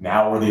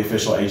now we're the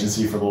official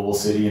agency for Louisville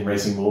City and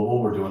Racing Louisville.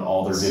 We're doing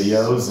all their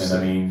videos,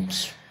 and I mean,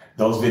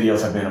 those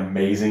videos have been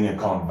amazing and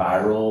gone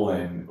viral,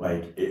 and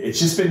like it's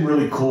just been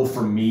really cool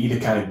for me to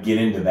kind of get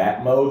into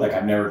that mode. Like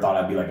I've never thought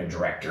I'd be like a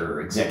director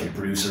or executive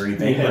producer or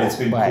anything, but it's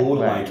been cool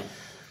to like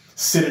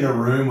sit in a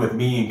room with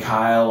me and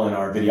Kyle and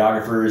our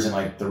videographers and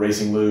like the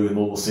Racing Lou and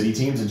Louisville City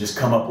teams and just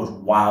come up with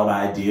wild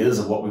ideas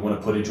of what we want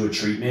to put into a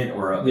treatment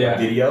or a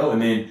video,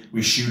 and then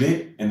we shoot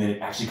it and then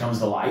it actually comes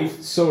to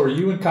life. So are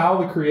you and Kyle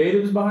the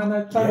creatives behind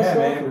that type of stuff?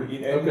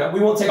 Man.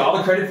 We won't take all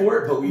the credit for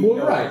it, but we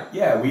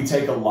we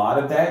take a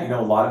lot of that,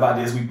 a lot of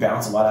ideas. We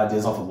bounce a lot of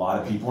ideas off a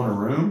lot of people in a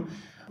room,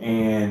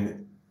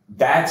 and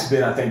that's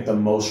been, I think, the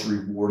most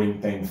rewarding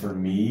thing for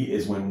me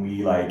is when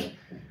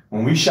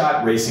we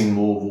shot Racing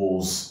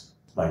Louisville's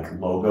like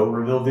logo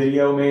reveal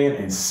video, man,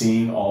 and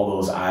seeing all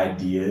those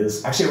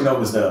ideas. Actually, no, it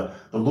was the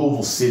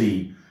Louisville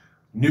City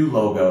new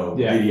logo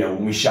video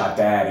when we shot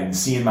that, and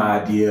seeing my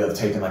idea of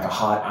taking like a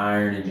hot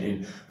iron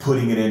and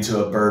putting it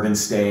into a bourbon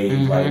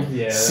stage,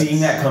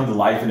 seeing that come to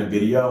life in a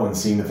video and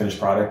seeing the finished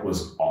product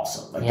was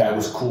awesome. Like that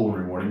was cool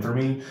and rewarding for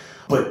me.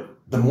 But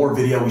the more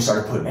video we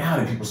started putting out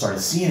and people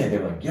started seeing it, they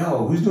were like,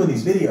 yo, who's doing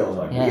these videos?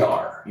 Like we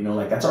are,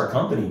 like that's our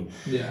company.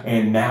 Yeah.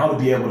 And now to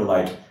be able to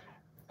like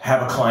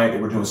have a client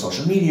that we're doing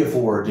social media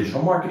for,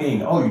 digital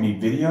marketing. Oh, you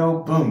need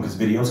video? Boom, because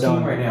video's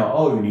king right now.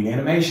 Oh, you need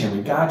animation?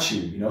 We got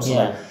you. So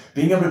like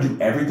being able to do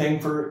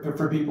everything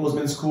for people has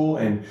been cool.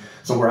 And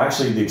so we're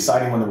actually, the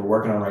exciting one that we're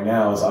working on right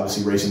now is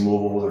obviously Racing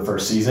Louisville, their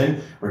first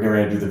season. We're getting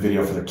ready to do the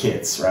video for their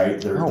kits,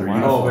 right? Their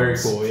uniforms, oh, very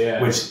cool,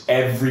 yeah. Which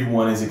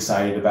everyone is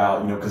excited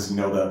about, because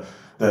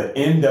the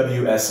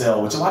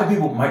NWSL, which a lot of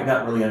people might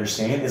not really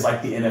understand, is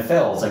like the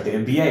NFL. It's like the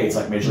NBA. It's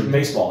like Major League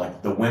Baseball.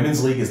 Like the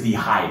women's league is the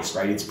highest,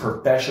 right? It's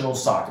professional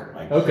soccer.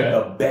 Like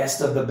the best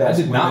of the best.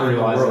 I did not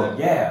realize that.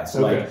 Yeah.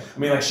 So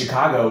like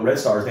Chicago Red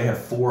Stars, they have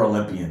 4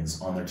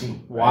 Olympians on their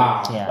team. Right?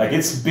 Wow. Yeah. Like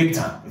it's big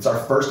time. It's our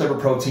first ever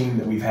pro team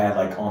that we've had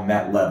like on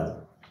that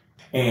level.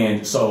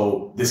 And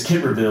so this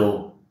kit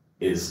reveal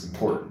is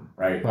important,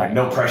 right? Like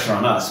no pressure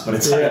on us, but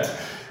it's like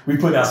we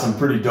put out some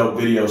pretty dope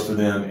videos for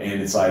them,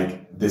 and it's like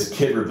this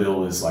kit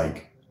reveal is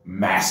like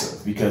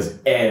massive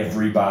because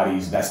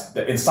that's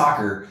in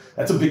soccer,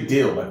 that's a big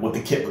deal, like what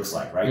the kit looks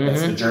like, right?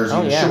 That's the jersey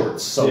and the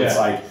shorts. So it's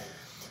like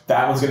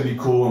that one's going to be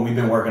cool, and we've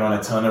been working on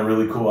a ton of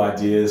really cool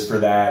ideas for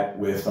that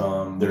with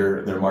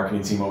their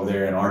marketing team over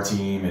there and our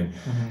team. And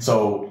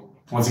so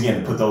once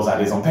again, to put those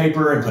ideas on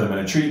paper and put them in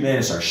a treatment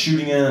and start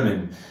shooting them,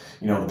 and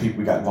the people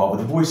we got involved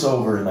with the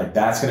voiceover, and like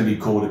that's going to be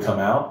cool to come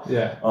out.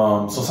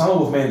 So Silent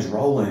Wolf Man is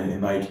rolling,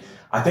 and like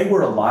I think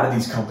where a lot of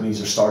these companies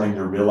are starting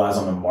to realize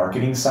on the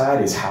marketing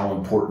side is how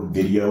important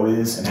video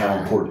is and how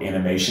important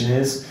animation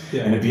is.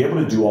 And to be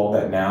able to do all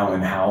that now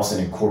in-house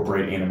and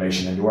incorporate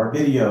animation into our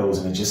videos,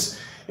 and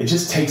it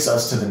just takes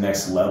us to the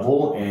next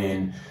level.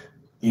 And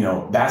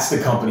that's the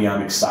company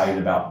I'm excited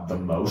about the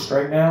most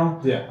right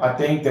now. I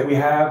think that we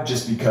have,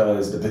 just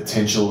because the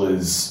potential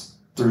is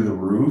through the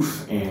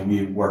roof, and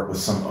we work with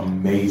some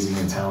amazing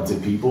and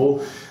talented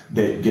people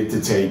that get to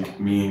take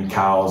me and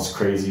Kyle's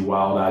crazy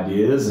wild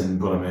ideas and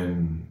put them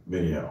in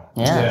video.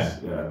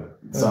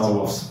 Silent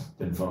Wolf's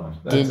been fun.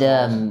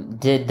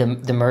 Did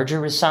the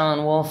merger with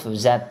Silent Wolf,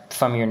 was that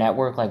from your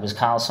network? Like, was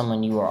Kyle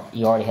someone you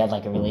already had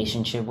like a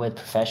relationship with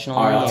professionally?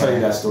 All right, I'll tell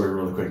you that story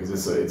really quick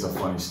because it's a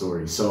funny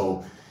story.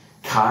 So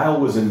Kyle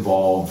was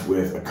involved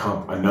with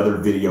another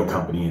video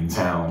company in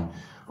town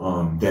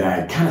that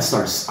I kind of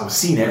I was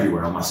seeing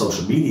everywhere on my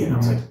social media, and I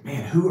was like,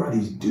 man, who are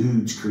these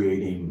dudes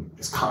creating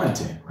this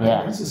content?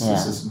 Right? This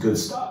is good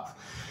stuff.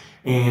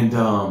 And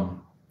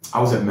I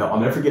was I'll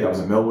never forget, I was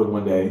at Melwood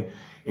one day,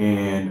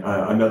 and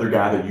another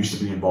guy that used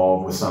to be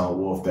involved with Silent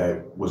Wolf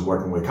that was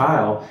working with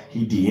Kyle,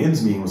 he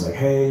DMs me and was like,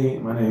 hey,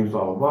 my name's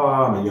blah, blah,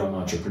 blah. I'm a young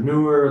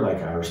entrepreneur.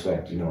 Like, I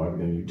respect,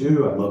 everything you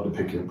do. I'd love to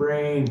pick your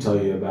brain, tell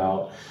you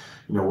about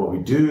what we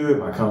do at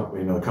my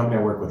company, the company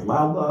I work with,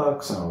 Loud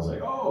Lux. And I was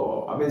like,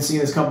 oh, I've been seeing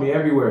this company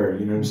everywhere.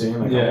 You know what I'm saying?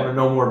 Like, I want to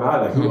know more about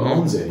it. Like, who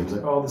owns it? He was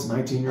like, oh, this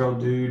 19-year-old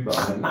dude. But I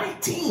was like,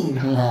 19?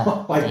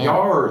 Like,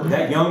 y'all are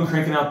that young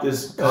cranking out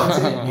this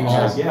content? And he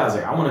was like, I was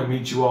like, I want to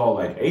meet you all,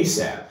 like,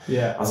 ASAP.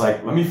 I was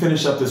like, let me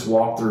finish up this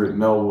walkthrough at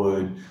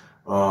Melwood, and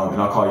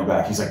I'll call you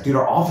back. He's like, dude,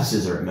 our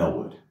offices are at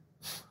Melwood.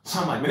 So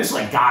I'm like, man, this is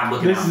like God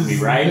looking out at me,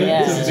 right?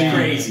 Yeah. This is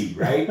crazy,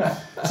 right?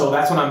 So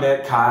that's when I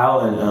met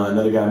Kyle and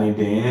another guy named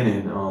Dan,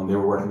 and they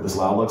were working with this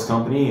Loud Lux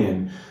company.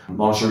 And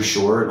long story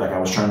short, like I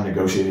was trying to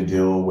negotiate a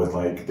deal with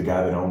like the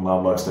guy that owned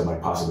Loud Lux to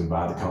like possibly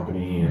buy the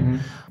company, and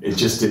it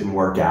just didn't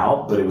work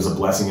out. But it was a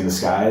blessing in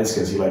disguise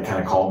because he like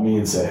kind of called me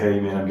and said, hey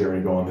man, I'm getting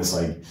ready to go on this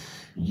like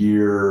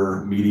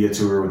year media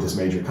tour with this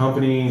major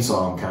company. So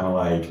I'm kind of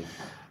like,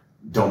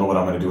 don't know what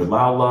I'm going to do with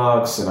Loud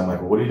Lux. And I'm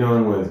like, well, what are you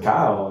doing with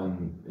Kyle and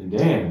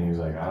Dan? And he was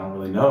like, I don't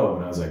really know.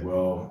 And I was like,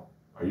 well,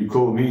 are you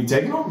cool with me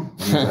taking them?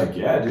 And he was like,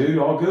 yeah, dude,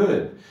 all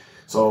good.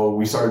 So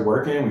we started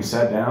working, we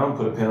sat down,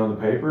 put a pen on the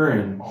paper,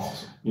 and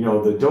you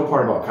know, the dope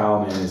part about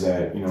Kyle, man, is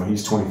that, you know,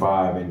 he's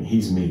 25 and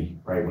he's me,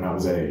 right, when I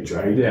was that age,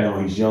 right? Yeah. You know,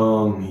 he's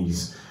young,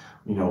 he's,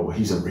 you know,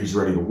 he's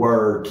ready to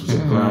work, he's a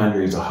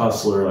grinder, he's a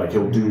hustler, like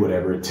he'll do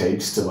whatever it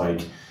takes to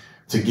like,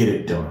 to get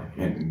it done.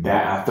 And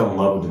that, I fell in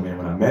love with him, man,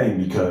 when I met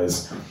him,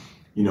 because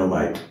you know,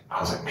 like, I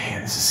was like,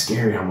 man, this is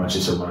scary how much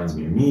this reminds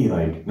me of me,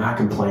 like, not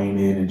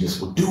complaining and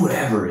just, well, do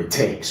whatever it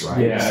takes,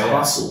 right? Yeah, just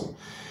hustle.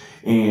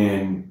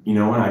 And, you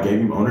know, and I gave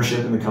him ownership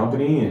in the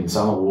company and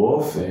Silent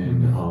Wolf,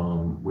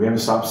 and we haven't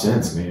stopped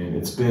since, man.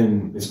 It's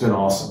been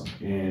awesome.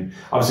 And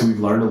obviously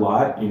we've learned a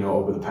lot, you know,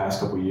 over the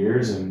past couple of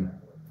years, and,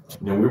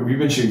 you know, we've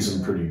been shooting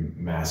some pretty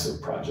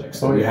massive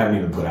projects that we haven't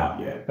even put out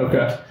yet.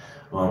 Okay.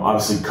 Like,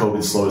 obviously,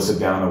 COVID slowed us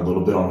down a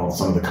little bit on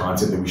some of the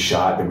content that we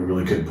shot that we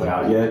really couldn't put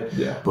out yet.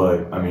 Yeah.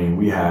 But, I mean,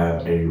 we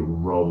have a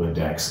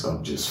Rolodex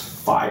of just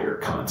fire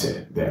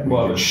content that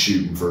we've been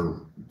shooting for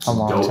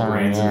some dope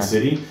brands in the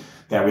city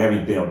that we haven't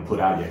even been able to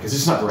put out yet. Because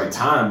it's not the right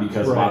time,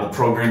 because a lot of the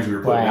programs we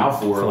were putting out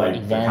for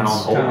like, they're kind of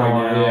on hold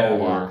right now,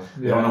 or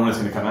they don't know when it's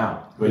going to come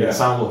out. But yeah,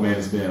 Silent Wolf, man,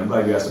 has been, I'm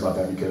glad you asked about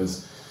that,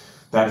 because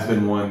that has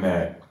been one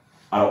that,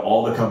 out of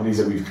all the companies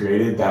that we've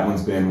created, that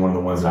one's been one of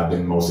the ones that I've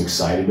been most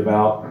excited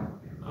about.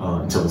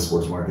 Until the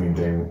sports marketing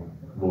thing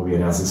will be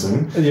announcing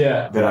soon.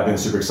 Yeah. That I've been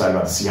super excited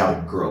about to see how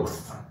the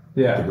growth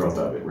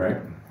of it,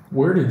 right?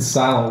 Where did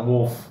Silent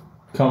Wolf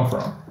come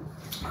from?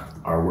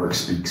 Our work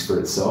speaks for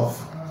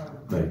itself.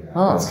 Like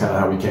that's kind of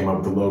how we came up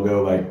with the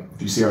logo. Like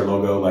if you see our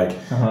logo, like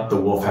the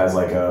wolf has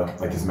like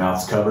his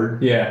mouth's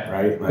covered. Yeah.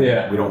 Right?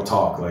 Like, we don't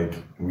talk. Like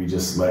we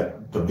just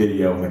let the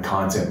video and the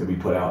content that we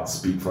put out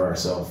speak for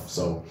ourselves.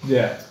 So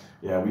yeah,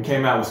 we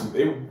came out with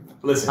some.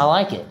 Listen, I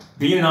like it.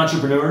 Being an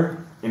entrepreneur.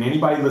 And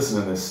anybody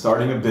listening to this,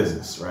 starting a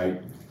business,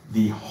 right?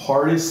 The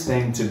hardest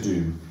thing to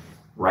do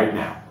right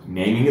now,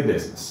 naming a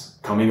business,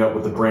 coming up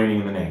with the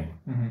branding and the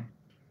name,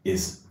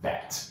 is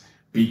that.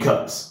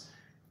 Because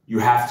you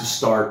have to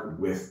start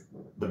with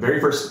the very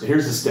first,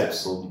 here's the steps.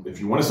 So if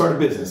you want to start a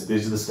business,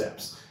 these are the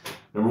steps.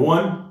 Number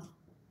one,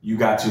 you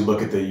got to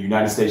look at the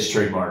United States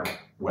Trademark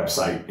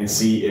website and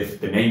see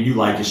if the name you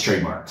like is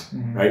trademarked,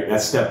 right?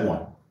 That's step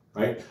one,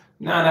 right?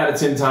 9 out of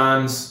 10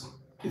 times,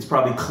 it's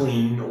probably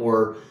clean,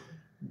 or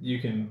you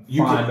can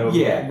find a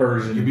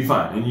version. You'd be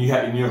fine. And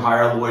you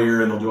hire a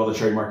lawyer and they'll do all the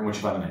trademarking once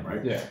you find the name,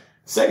 right? Yeah.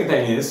 Second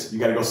thing is you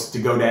got to go to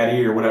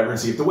GoDaddy or whatever and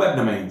see if the web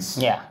domain's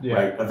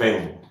right,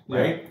 available,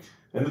 right?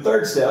 And the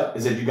third step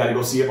is that you got to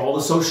go see if all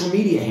the social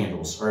media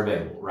handles are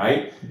available,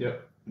 right?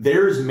 Yep.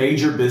 There's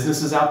major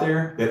businesses out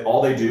there that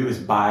all they do is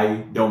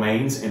buy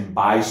domains and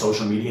buy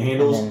social media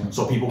handles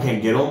so people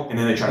can't get them, and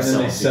then they try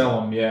to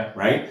sell them.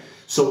 Right?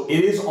 So it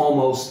is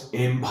almost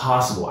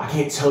impossible. I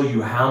can't tell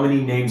you how many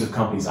names of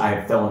companies I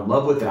have fell in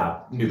love with that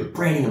I knew the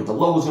branding and what the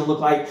logo was going to look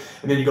like.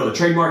 And then you go to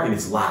trademark and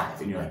it's live.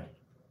 And you're like,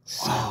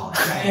 oh,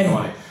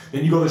 dang.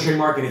 Then you go to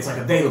trademark and it's like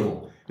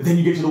available. But then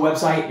you get to the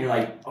website and you're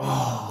like,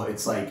 oh,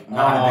 it's like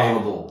not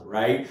available,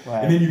 right?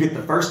 And then you get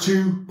the first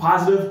two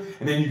positive,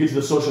 and then you get to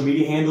the social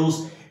media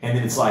handles and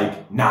then it's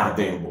like not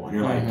available. And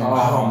you're like,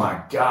 oh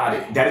my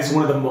God. That is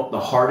one of the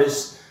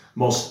hardest,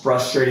 most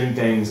frustrating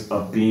things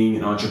of being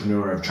an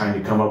entrepreneur, of trying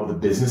to come up with a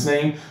business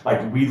name.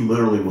 Like we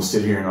literally will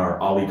sit here in our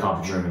Ollie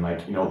conference room and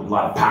like, you know, a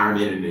lot of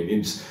empowerment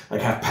and just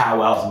like have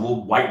powwows and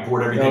we'll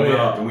whiteboard everything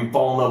up, and we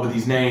fall in love with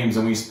these names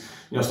and we,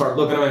 you know, start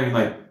looking at them and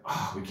like,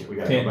 oh, we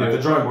got to go back to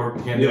the drawing board.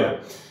 We can't do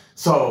it.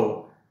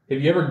 So have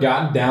you ever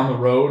gotten down the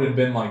road and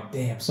been like,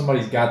 damn,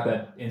 somebody's got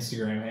that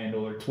Instagram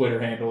handle or Twitter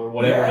handle or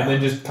whatever, and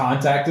then just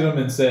contacted them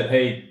and said,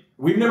 hey,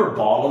 we've never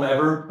bought them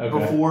ever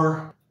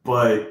before,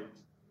 but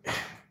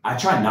I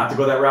try not to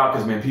go that route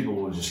because, man, people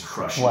will just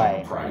crush you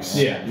on the price.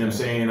 Yeah. You know what I'm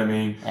saying? I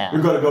mean,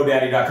 you go to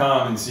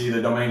GoDaddy.com and see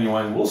the domain you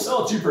want, we'll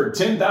sell it to you for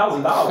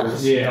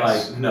 $10,000. Yeah.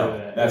 Like,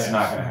 no, that's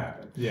not going to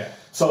happen. Yeah.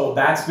 So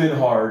that's been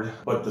hard,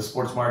 but the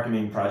sports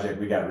marketing project,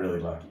 we got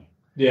really lucky.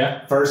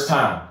 Yeah. First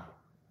time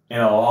in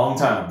a long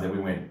time that we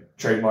went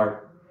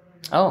trademark,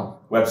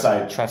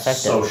 website, trifecta.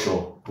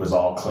 Social was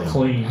all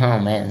clean. Oh,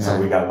 man. So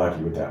we got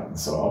lucky with that one.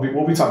 So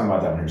we'll be talking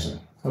about that one here soon.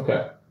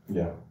 Okay.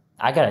 Yeah.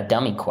 I got a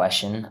dummy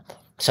question.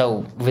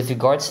 So with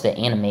regards to the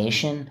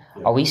animation,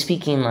 are we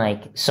speaking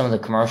like some of the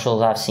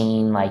commercials I've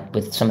seen, like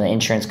with some of the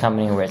insurance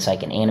company where it's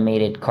like an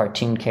animated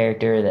cartoon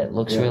character that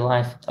looks real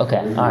life? Okay,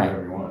 all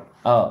right.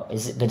 Oh,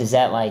 is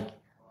that like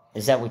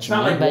Is that what you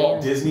not mean like by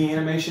Walt Disney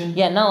animation?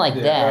 Yeah, not like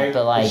that, right?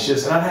 but like it's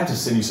just, and I'd have to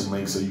send you some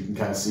links so you can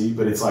kind of see,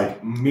 but it's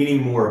like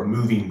meaning more of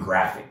moving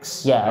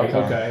graphics. Yeah, right?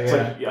 Okay. It's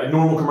like a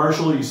normal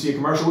commercial. You see a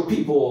commercial with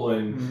people,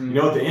 and you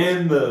know at the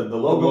end the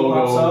logo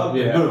pops up.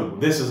 Yeah. And boom!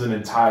 This is an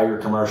entire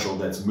commercial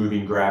that's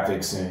moving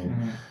graphics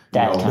and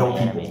that kind no of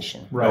people,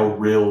 animation. no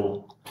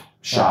real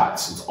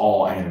shots. It's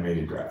all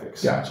animated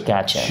graphics.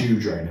 Gotcha.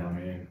 Huge right now,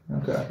 man.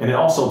 Okay. And it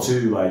also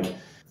too like.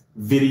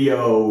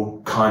 Video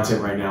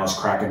content right now is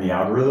cracking the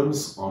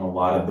algorithms on a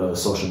lot of the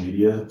social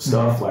media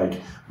stuff.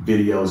 Like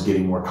videos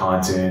getting more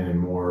content and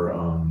more,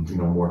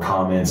 more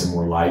comments and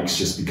more likes,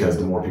 just because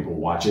the more people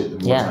watch it,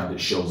 the more time it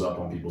shows up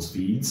on people's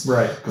feeds.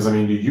 Right. Because I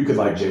mean, you could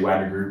like Jay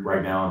Wagner Group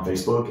right now on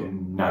Facebook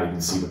and not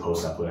even see the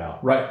post I put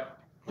out. Right.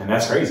 And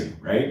that's crazy,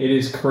 right? It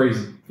is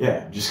crazy.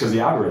 Yeah, just because the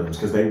algorithms,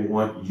 because they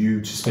want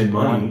you to spend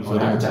money on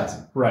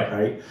advertising.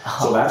 Right.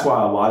 So that's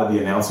why a lot of the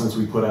announcements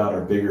we put out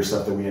are bigger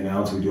stuff that we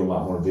announce. We do a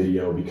lot more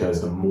video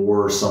because the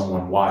more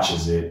someone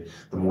watches it,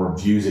 the more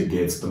views it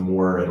gets, the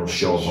more it'll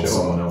show up on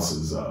someone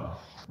else's.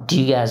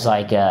 Do you guys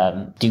like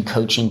do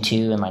coaching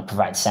too and like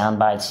provide sound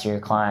bites to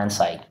your clients?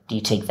 Like, do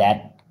you take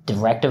that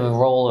direct of a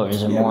role, or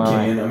is it more? We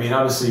can. I mean,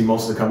 obviously,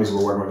 most of the companies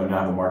we're working with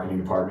have a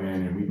marketing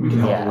department, and we can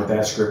help them with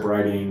that, script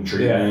writing,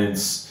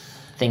 treatments,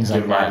 things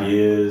like that.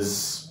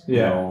 Ideas. You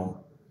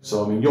know,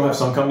 so I mean, you'll have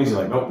some companies that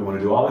are like, nope, you want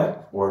to do all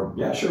that, or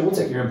yeah, sure, we'll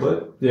take your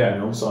input. Yeah,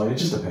 you know, so it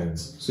just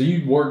depends. So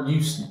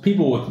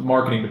people with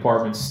marketing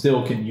departments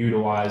still can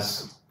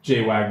utilize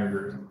Jay Wagner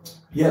Group.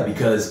 Yeah,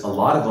 because a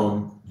lot of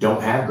them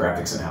don't have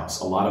graphics in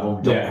house. A lot of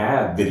them don't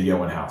have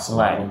video in house. A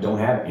lot of them don't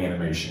have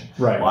animation.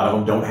 Right. A lot of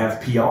them don't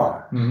have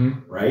PR.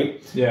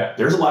 Right. Yeah.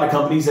 There's a lot of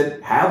companies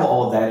that have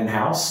all of that in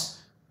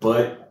house,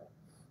 but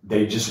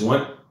they just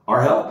want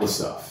our help with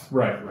stuff.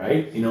 Right.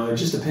 Right. You know, it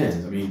just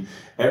depends. I mean,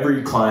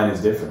 every client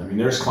is different. I mean,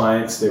 there's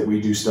clients that we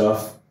do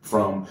stuff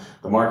from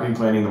the marketing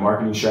planning, the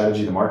marketing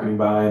strategy, the marketing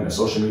buying, the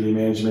social media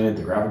management,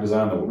 the graphic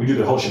design. We do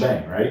the whole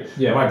shebang, right?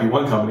 Yeah. There might be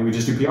one company we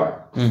just do PR.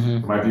 There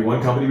might be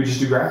one company we just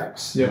do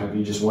graphics. There might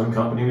be just one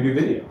company we do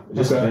video. It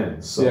just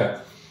depends. So,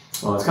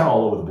 it's kind of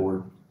all over the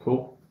board.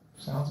 Cool.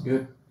 Sounds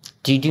good.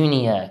 Do you do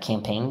any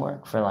campaign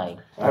work for like?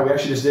 We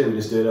actually just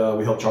did.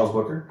 We helped Charles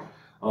Booker.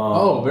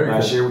 Very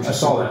last cool. year, which was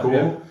super cool.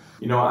 Yeah.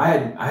 You know,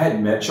 I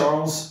had met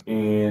Charles,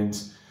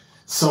 and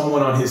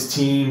someone on his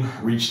team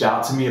reached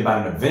out to me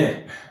about an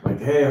event. Like,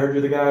 hey, I heard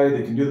you're the guy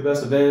that can do the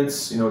best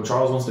events. You know,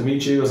 Charles wants to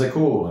meet you. I was like,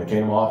 cool. I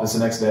came to my office the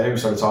next day. We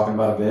started talking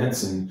about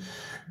events, and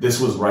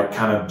this was right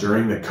kind of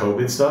during the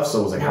COVID stuff.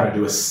 So it was like how to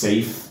do a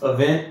safe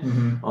event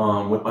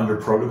under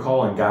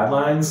protocol and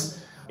guidelines.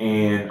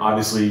 And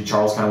obviously,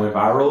 Charles kind of went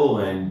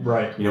viral, and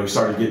you know, we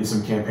started getting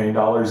some campaign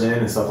dollars in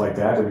and stuff like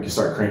that. That we could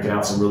start cranking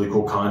out some really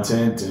cool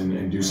content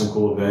and do some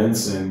cool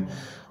events. And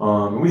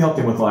we helped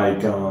him with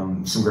like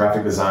some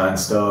graphic design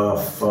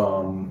stuff.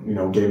 You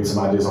know, gave him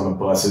some ideas on the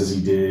buses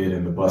he did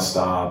and the bus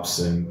stops,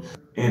 and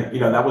you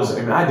know, that was.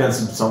 I mean, I'd done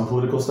some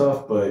political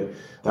stuff, but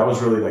that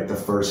was really like the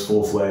first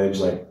full-fledged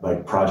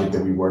like project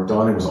that we worked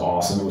on. It was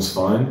awesome. It was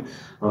fun.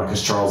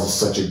 Because Charles is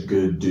such a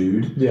good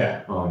dude.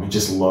 Yeah. He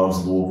just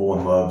loves Louisville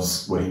and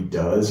loves what he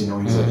does. You know,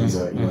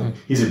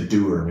 he's a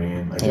doer,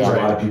 man. Like there's a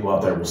lot of people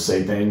out there will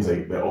say things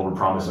that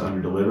overpromise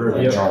and underdeliver.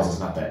 Like Charles is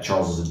not that.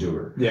 Charles is a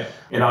doer. Yeah.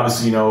 And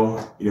obviously, you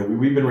know,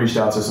 we've been reached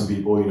out to some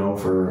people, you know,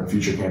 for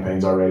future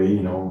campaigns already.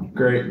 You know,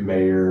 great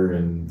mayor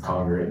and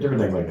Congress,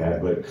 different things like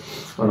that. But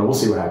I don't know. We'll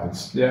see what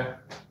happens. Yeah.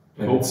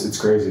 And cool. It's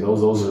crazy.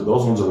 Those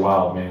ones are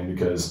wild, man,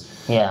 because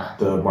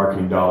the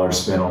marketing dollars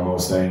spent on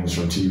those things,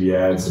 from TV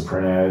ads to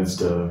print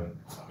ads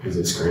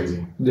it's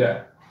crazy.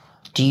 Yeah.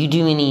 Do you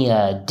do any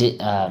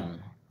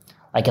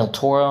like El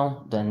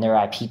Toro and their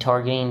IP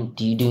targeting?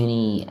 Do you do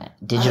any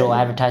digital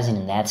advertising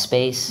in that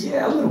space?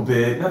 Yeah, a little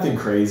bit. Nothing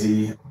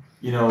crazy.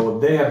 You know,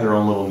 they have their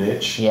own little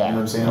niche. Yeah. You know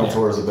what I'm saying? El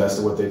Toro is the best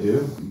at what they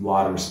do. A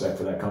lot of respect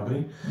for that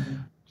company.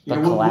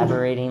 But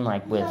collaborating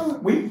like with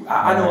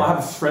I know I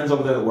have friends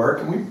over there that work,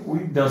 and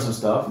we've done some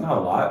stuff, not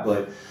a lot,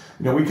 but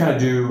you know, we kind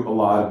of do a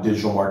lot of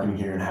digital marketing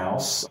here in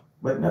house,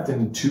 but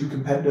nothing too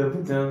competitive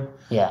with them.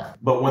 Yeah.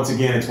 But once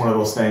again, it's one of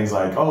those things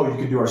like, oh, you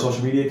can do our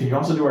social media, can you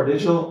also do our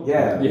digital?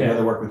 Yeah. We'd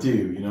rather work with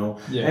you, you know.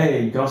 Yeah.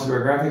 Hey, you can also do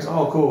our graphics.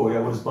 Oh, cool. Yeah,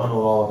 we'll just bundle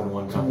it all up in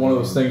one company. One of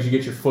those things, you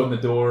get your foot in the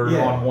door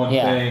on one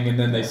thing, and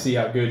then they see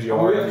how good you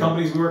are. We have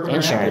companies we work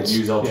with that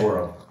use El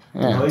Toro.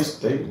 Yeah. You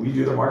know, we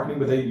do their marketing,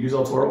 but they use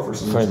El Toro for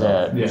some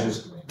stuff.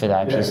 For the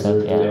IP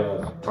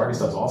stuff, target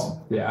stuff's awesome.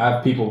 Yeah, I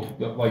have people,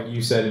 like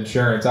you said,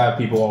 insurance. I have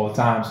people all the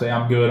time say,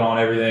 I'm good on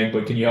everything,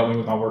 but can you help me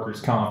with my workers'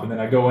 comp? And then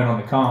I go in on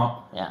the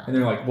comp, and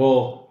they're like,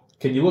 well,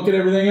 can you look at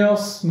everything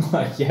else? I'm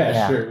like,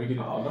 sure. We can.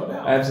 Oh, no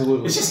doubt.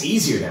 Absolutely. It's just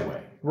easier that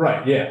way.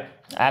 Right, yeah.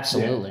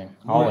 Absolutely.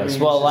 Always.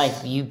 Well, like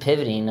you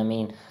pivoting, I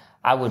mean,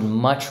 I would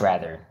much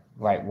rather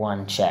write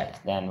one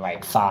check than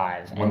write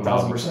 5.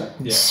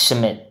 1,000%.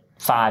 Submit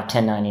 5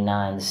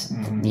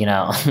 1099s, you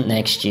know,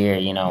 next year,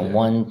 you know,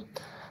 one.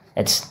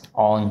 It's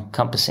all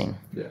encompassing.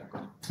 Yeah.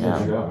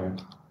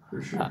 Man.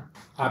 For sure.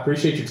 I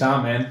appreciate your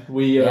time, man.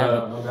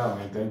 No doubt,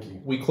 man. Thank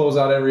you. We close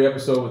out every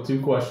episode with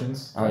 2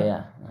 questions. Oh,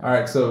 yeah. All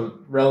right. So,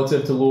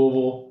 relative to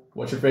Louisville,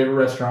 What's your favorite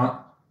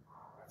restaurant?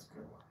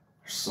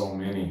 There's so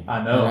many.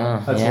 I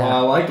know. That's why I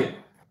like it.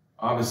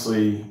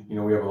 Obviously,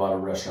 we have a lot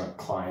of restaurant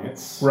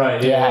clients.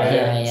 Right.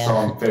 Yeah. So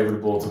I'm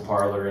favorable to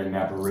Parlor and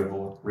Napa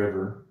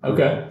River.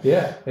 Okay.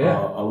 Yeah.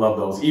 I love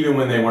those. Even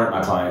when they weren't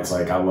my clients,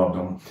 like I loved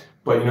them.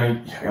 But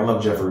I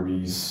love Jeff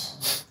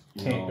Ruby's.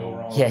 Can't go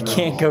wrong. Yeah,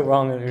 can't go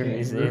wrong with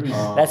Ruby's.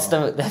 That's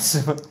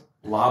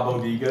La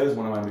Bodega is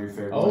one of my new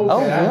favorites. Oh,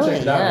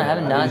 really? I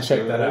haven't not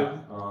checked that out.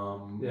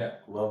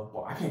 Love.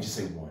 I can't just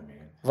say one, man.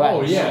 Right.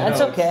 Oh yeah,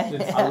 that's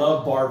okay. I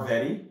love Bar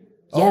Vetti.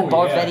 Yeah,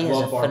 Bar Vetti is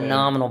a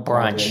phenomenal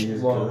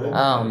brunch.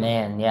 Oh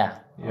man, yeah.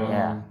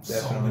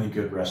 So many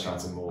good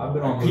restaurants in Louisville. I've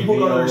been on people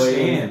don't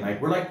understand.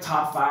 Like we're like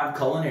top 5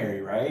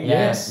 culinary, right?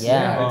 Yes.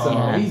 Yeah. It's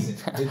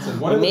amazing.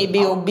 We may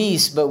be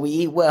obese, but we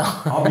eat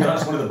well. I'll be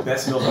honest. One of the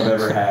best meals I've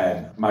ever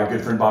had. My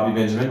good friend Bobby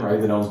Benjamin, right,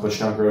 that owns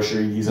Butchtown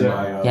Grocery. He's in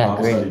my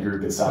Bible study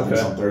group at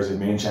Southeast on Thursday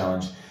Man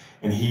Challenge.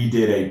 And he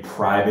did a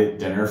private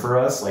dinner for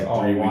us 3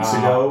 weeks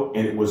ago,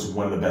 and it was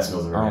one of the best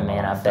meals I've ever had. Oh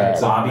man, I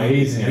bet. Bobby,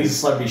 he's a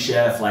celebrity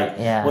chef, one of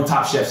the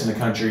top chefs in the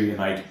country,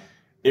 and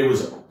it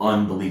was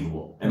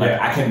unbelievable. And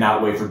I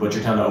cannot wait for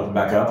Butchertown to open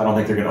back up. I don't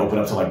think they're going to open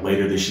up till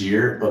later this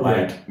year,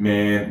 but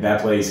man, that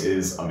place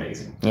is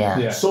amazing.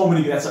 Yeah. So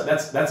many. That's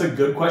a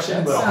good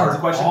question, but a hard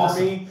question for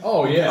me.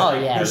 Oh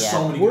yeah. There's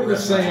so many. We're the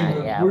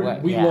same.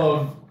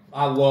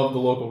 I love the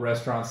local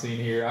restaurant scene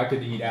here. I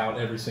could eat out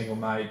every single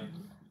night.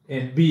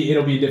 And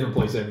it'll be a different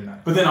place every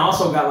night. But then I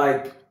also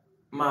got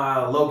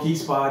my low-key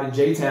spot in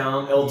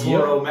J-Town, El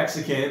Toro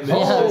Mexican. You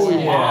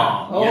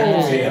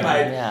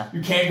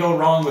can't go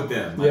wrong with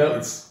them.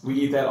 We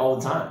eat that all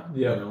the time.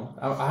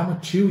 I'm a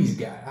Chewy's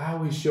guy. I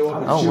always show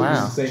up at Chewy's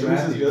and say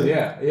Matthews.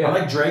 Yeah. I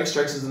like Drake's.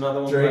 Drake's is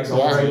another one. Drake's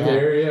right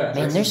there.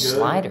 Man, their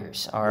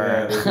sliders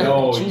are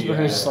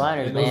cheeseburger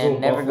sliders, and man.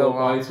 Never go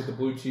wrong. With the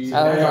blue cheese.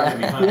 Oh, yeah.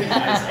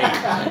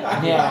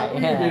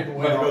 We're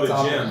gonna go to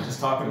the gym. Just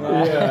talking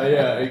about it.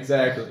 Yeah,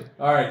 exactly.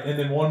 All right, and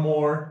then one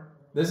more.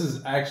 This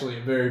is actually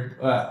a very.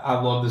 I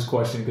love this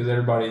question because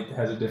everybody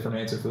has a different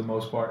answer for the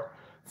most part.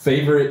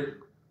 Favorite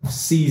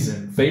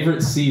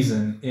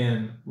season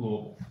in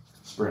Louisville.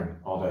 Spring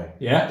all day.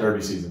 Yeah.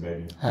 Derby season,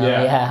 baby.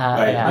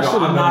 I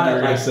should have known you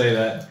were going to say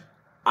that.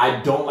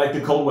 I don't like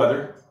the cold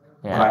weather,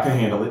 but I can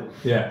handle it.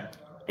 Yeah.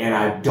 And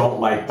I don't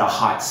like the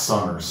hot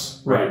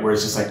summers, right? Where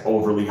it's just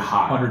overly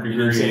hot. 100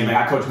 degrees. You know what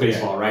I'm saying? I coach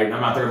baseball, right? And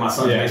I'm out there with my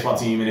son's baseball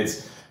team, and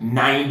it's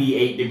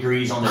 98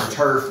 degrees on the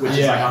turf, which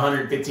is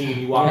 115.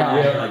 You walk out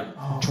there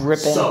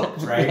dripping,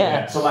 soaked,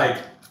 right? So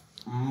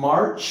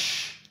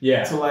March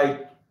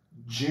to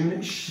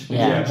June-ish.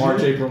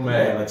 March, April,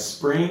 May.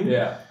 Spring.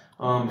 Yeah.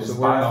 Is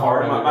by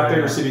far my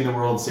favorite city in the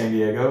world, San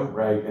Diego,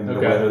 right? And the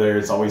weather there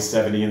is always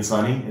 70 and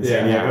sunny in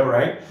San Diego,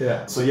 right?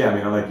 Yeah. So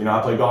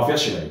I played golf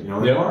yesterday, in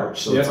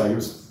March. So it's it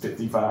was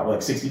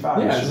 55,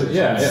 65 yesterday.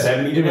 Yeah.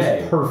 70 today.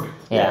 It was perfect.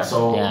 Yeah.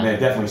 So man,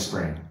 definitely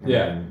spring.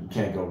 Yeah. You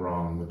can't go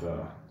wrong with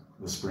the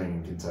spring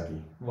in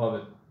Kentucky. Love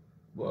it.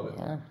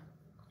 Yeah.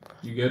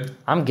 You good?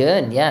 I'm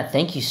good. Yeah.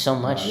 Thank you so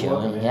much,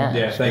 Joey.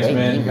 Yeah. Thanks,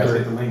 man. You guys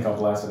get the link. I'll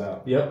blast it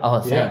out. Yep.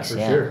 Oh, thanks. For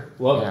sure.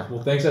 Love it.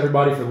 Well, thanks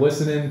everybody for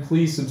listening.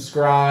 Please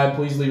subscribe.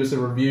 Please leave us a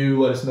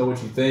review. Let us know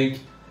what you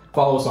think.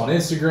 Follow us on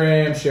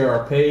Instagram. Share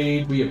our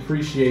page. We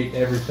appreciate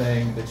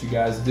everything that you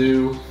guys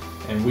do,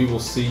 and we will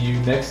see you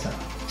next time.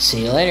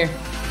 See you later.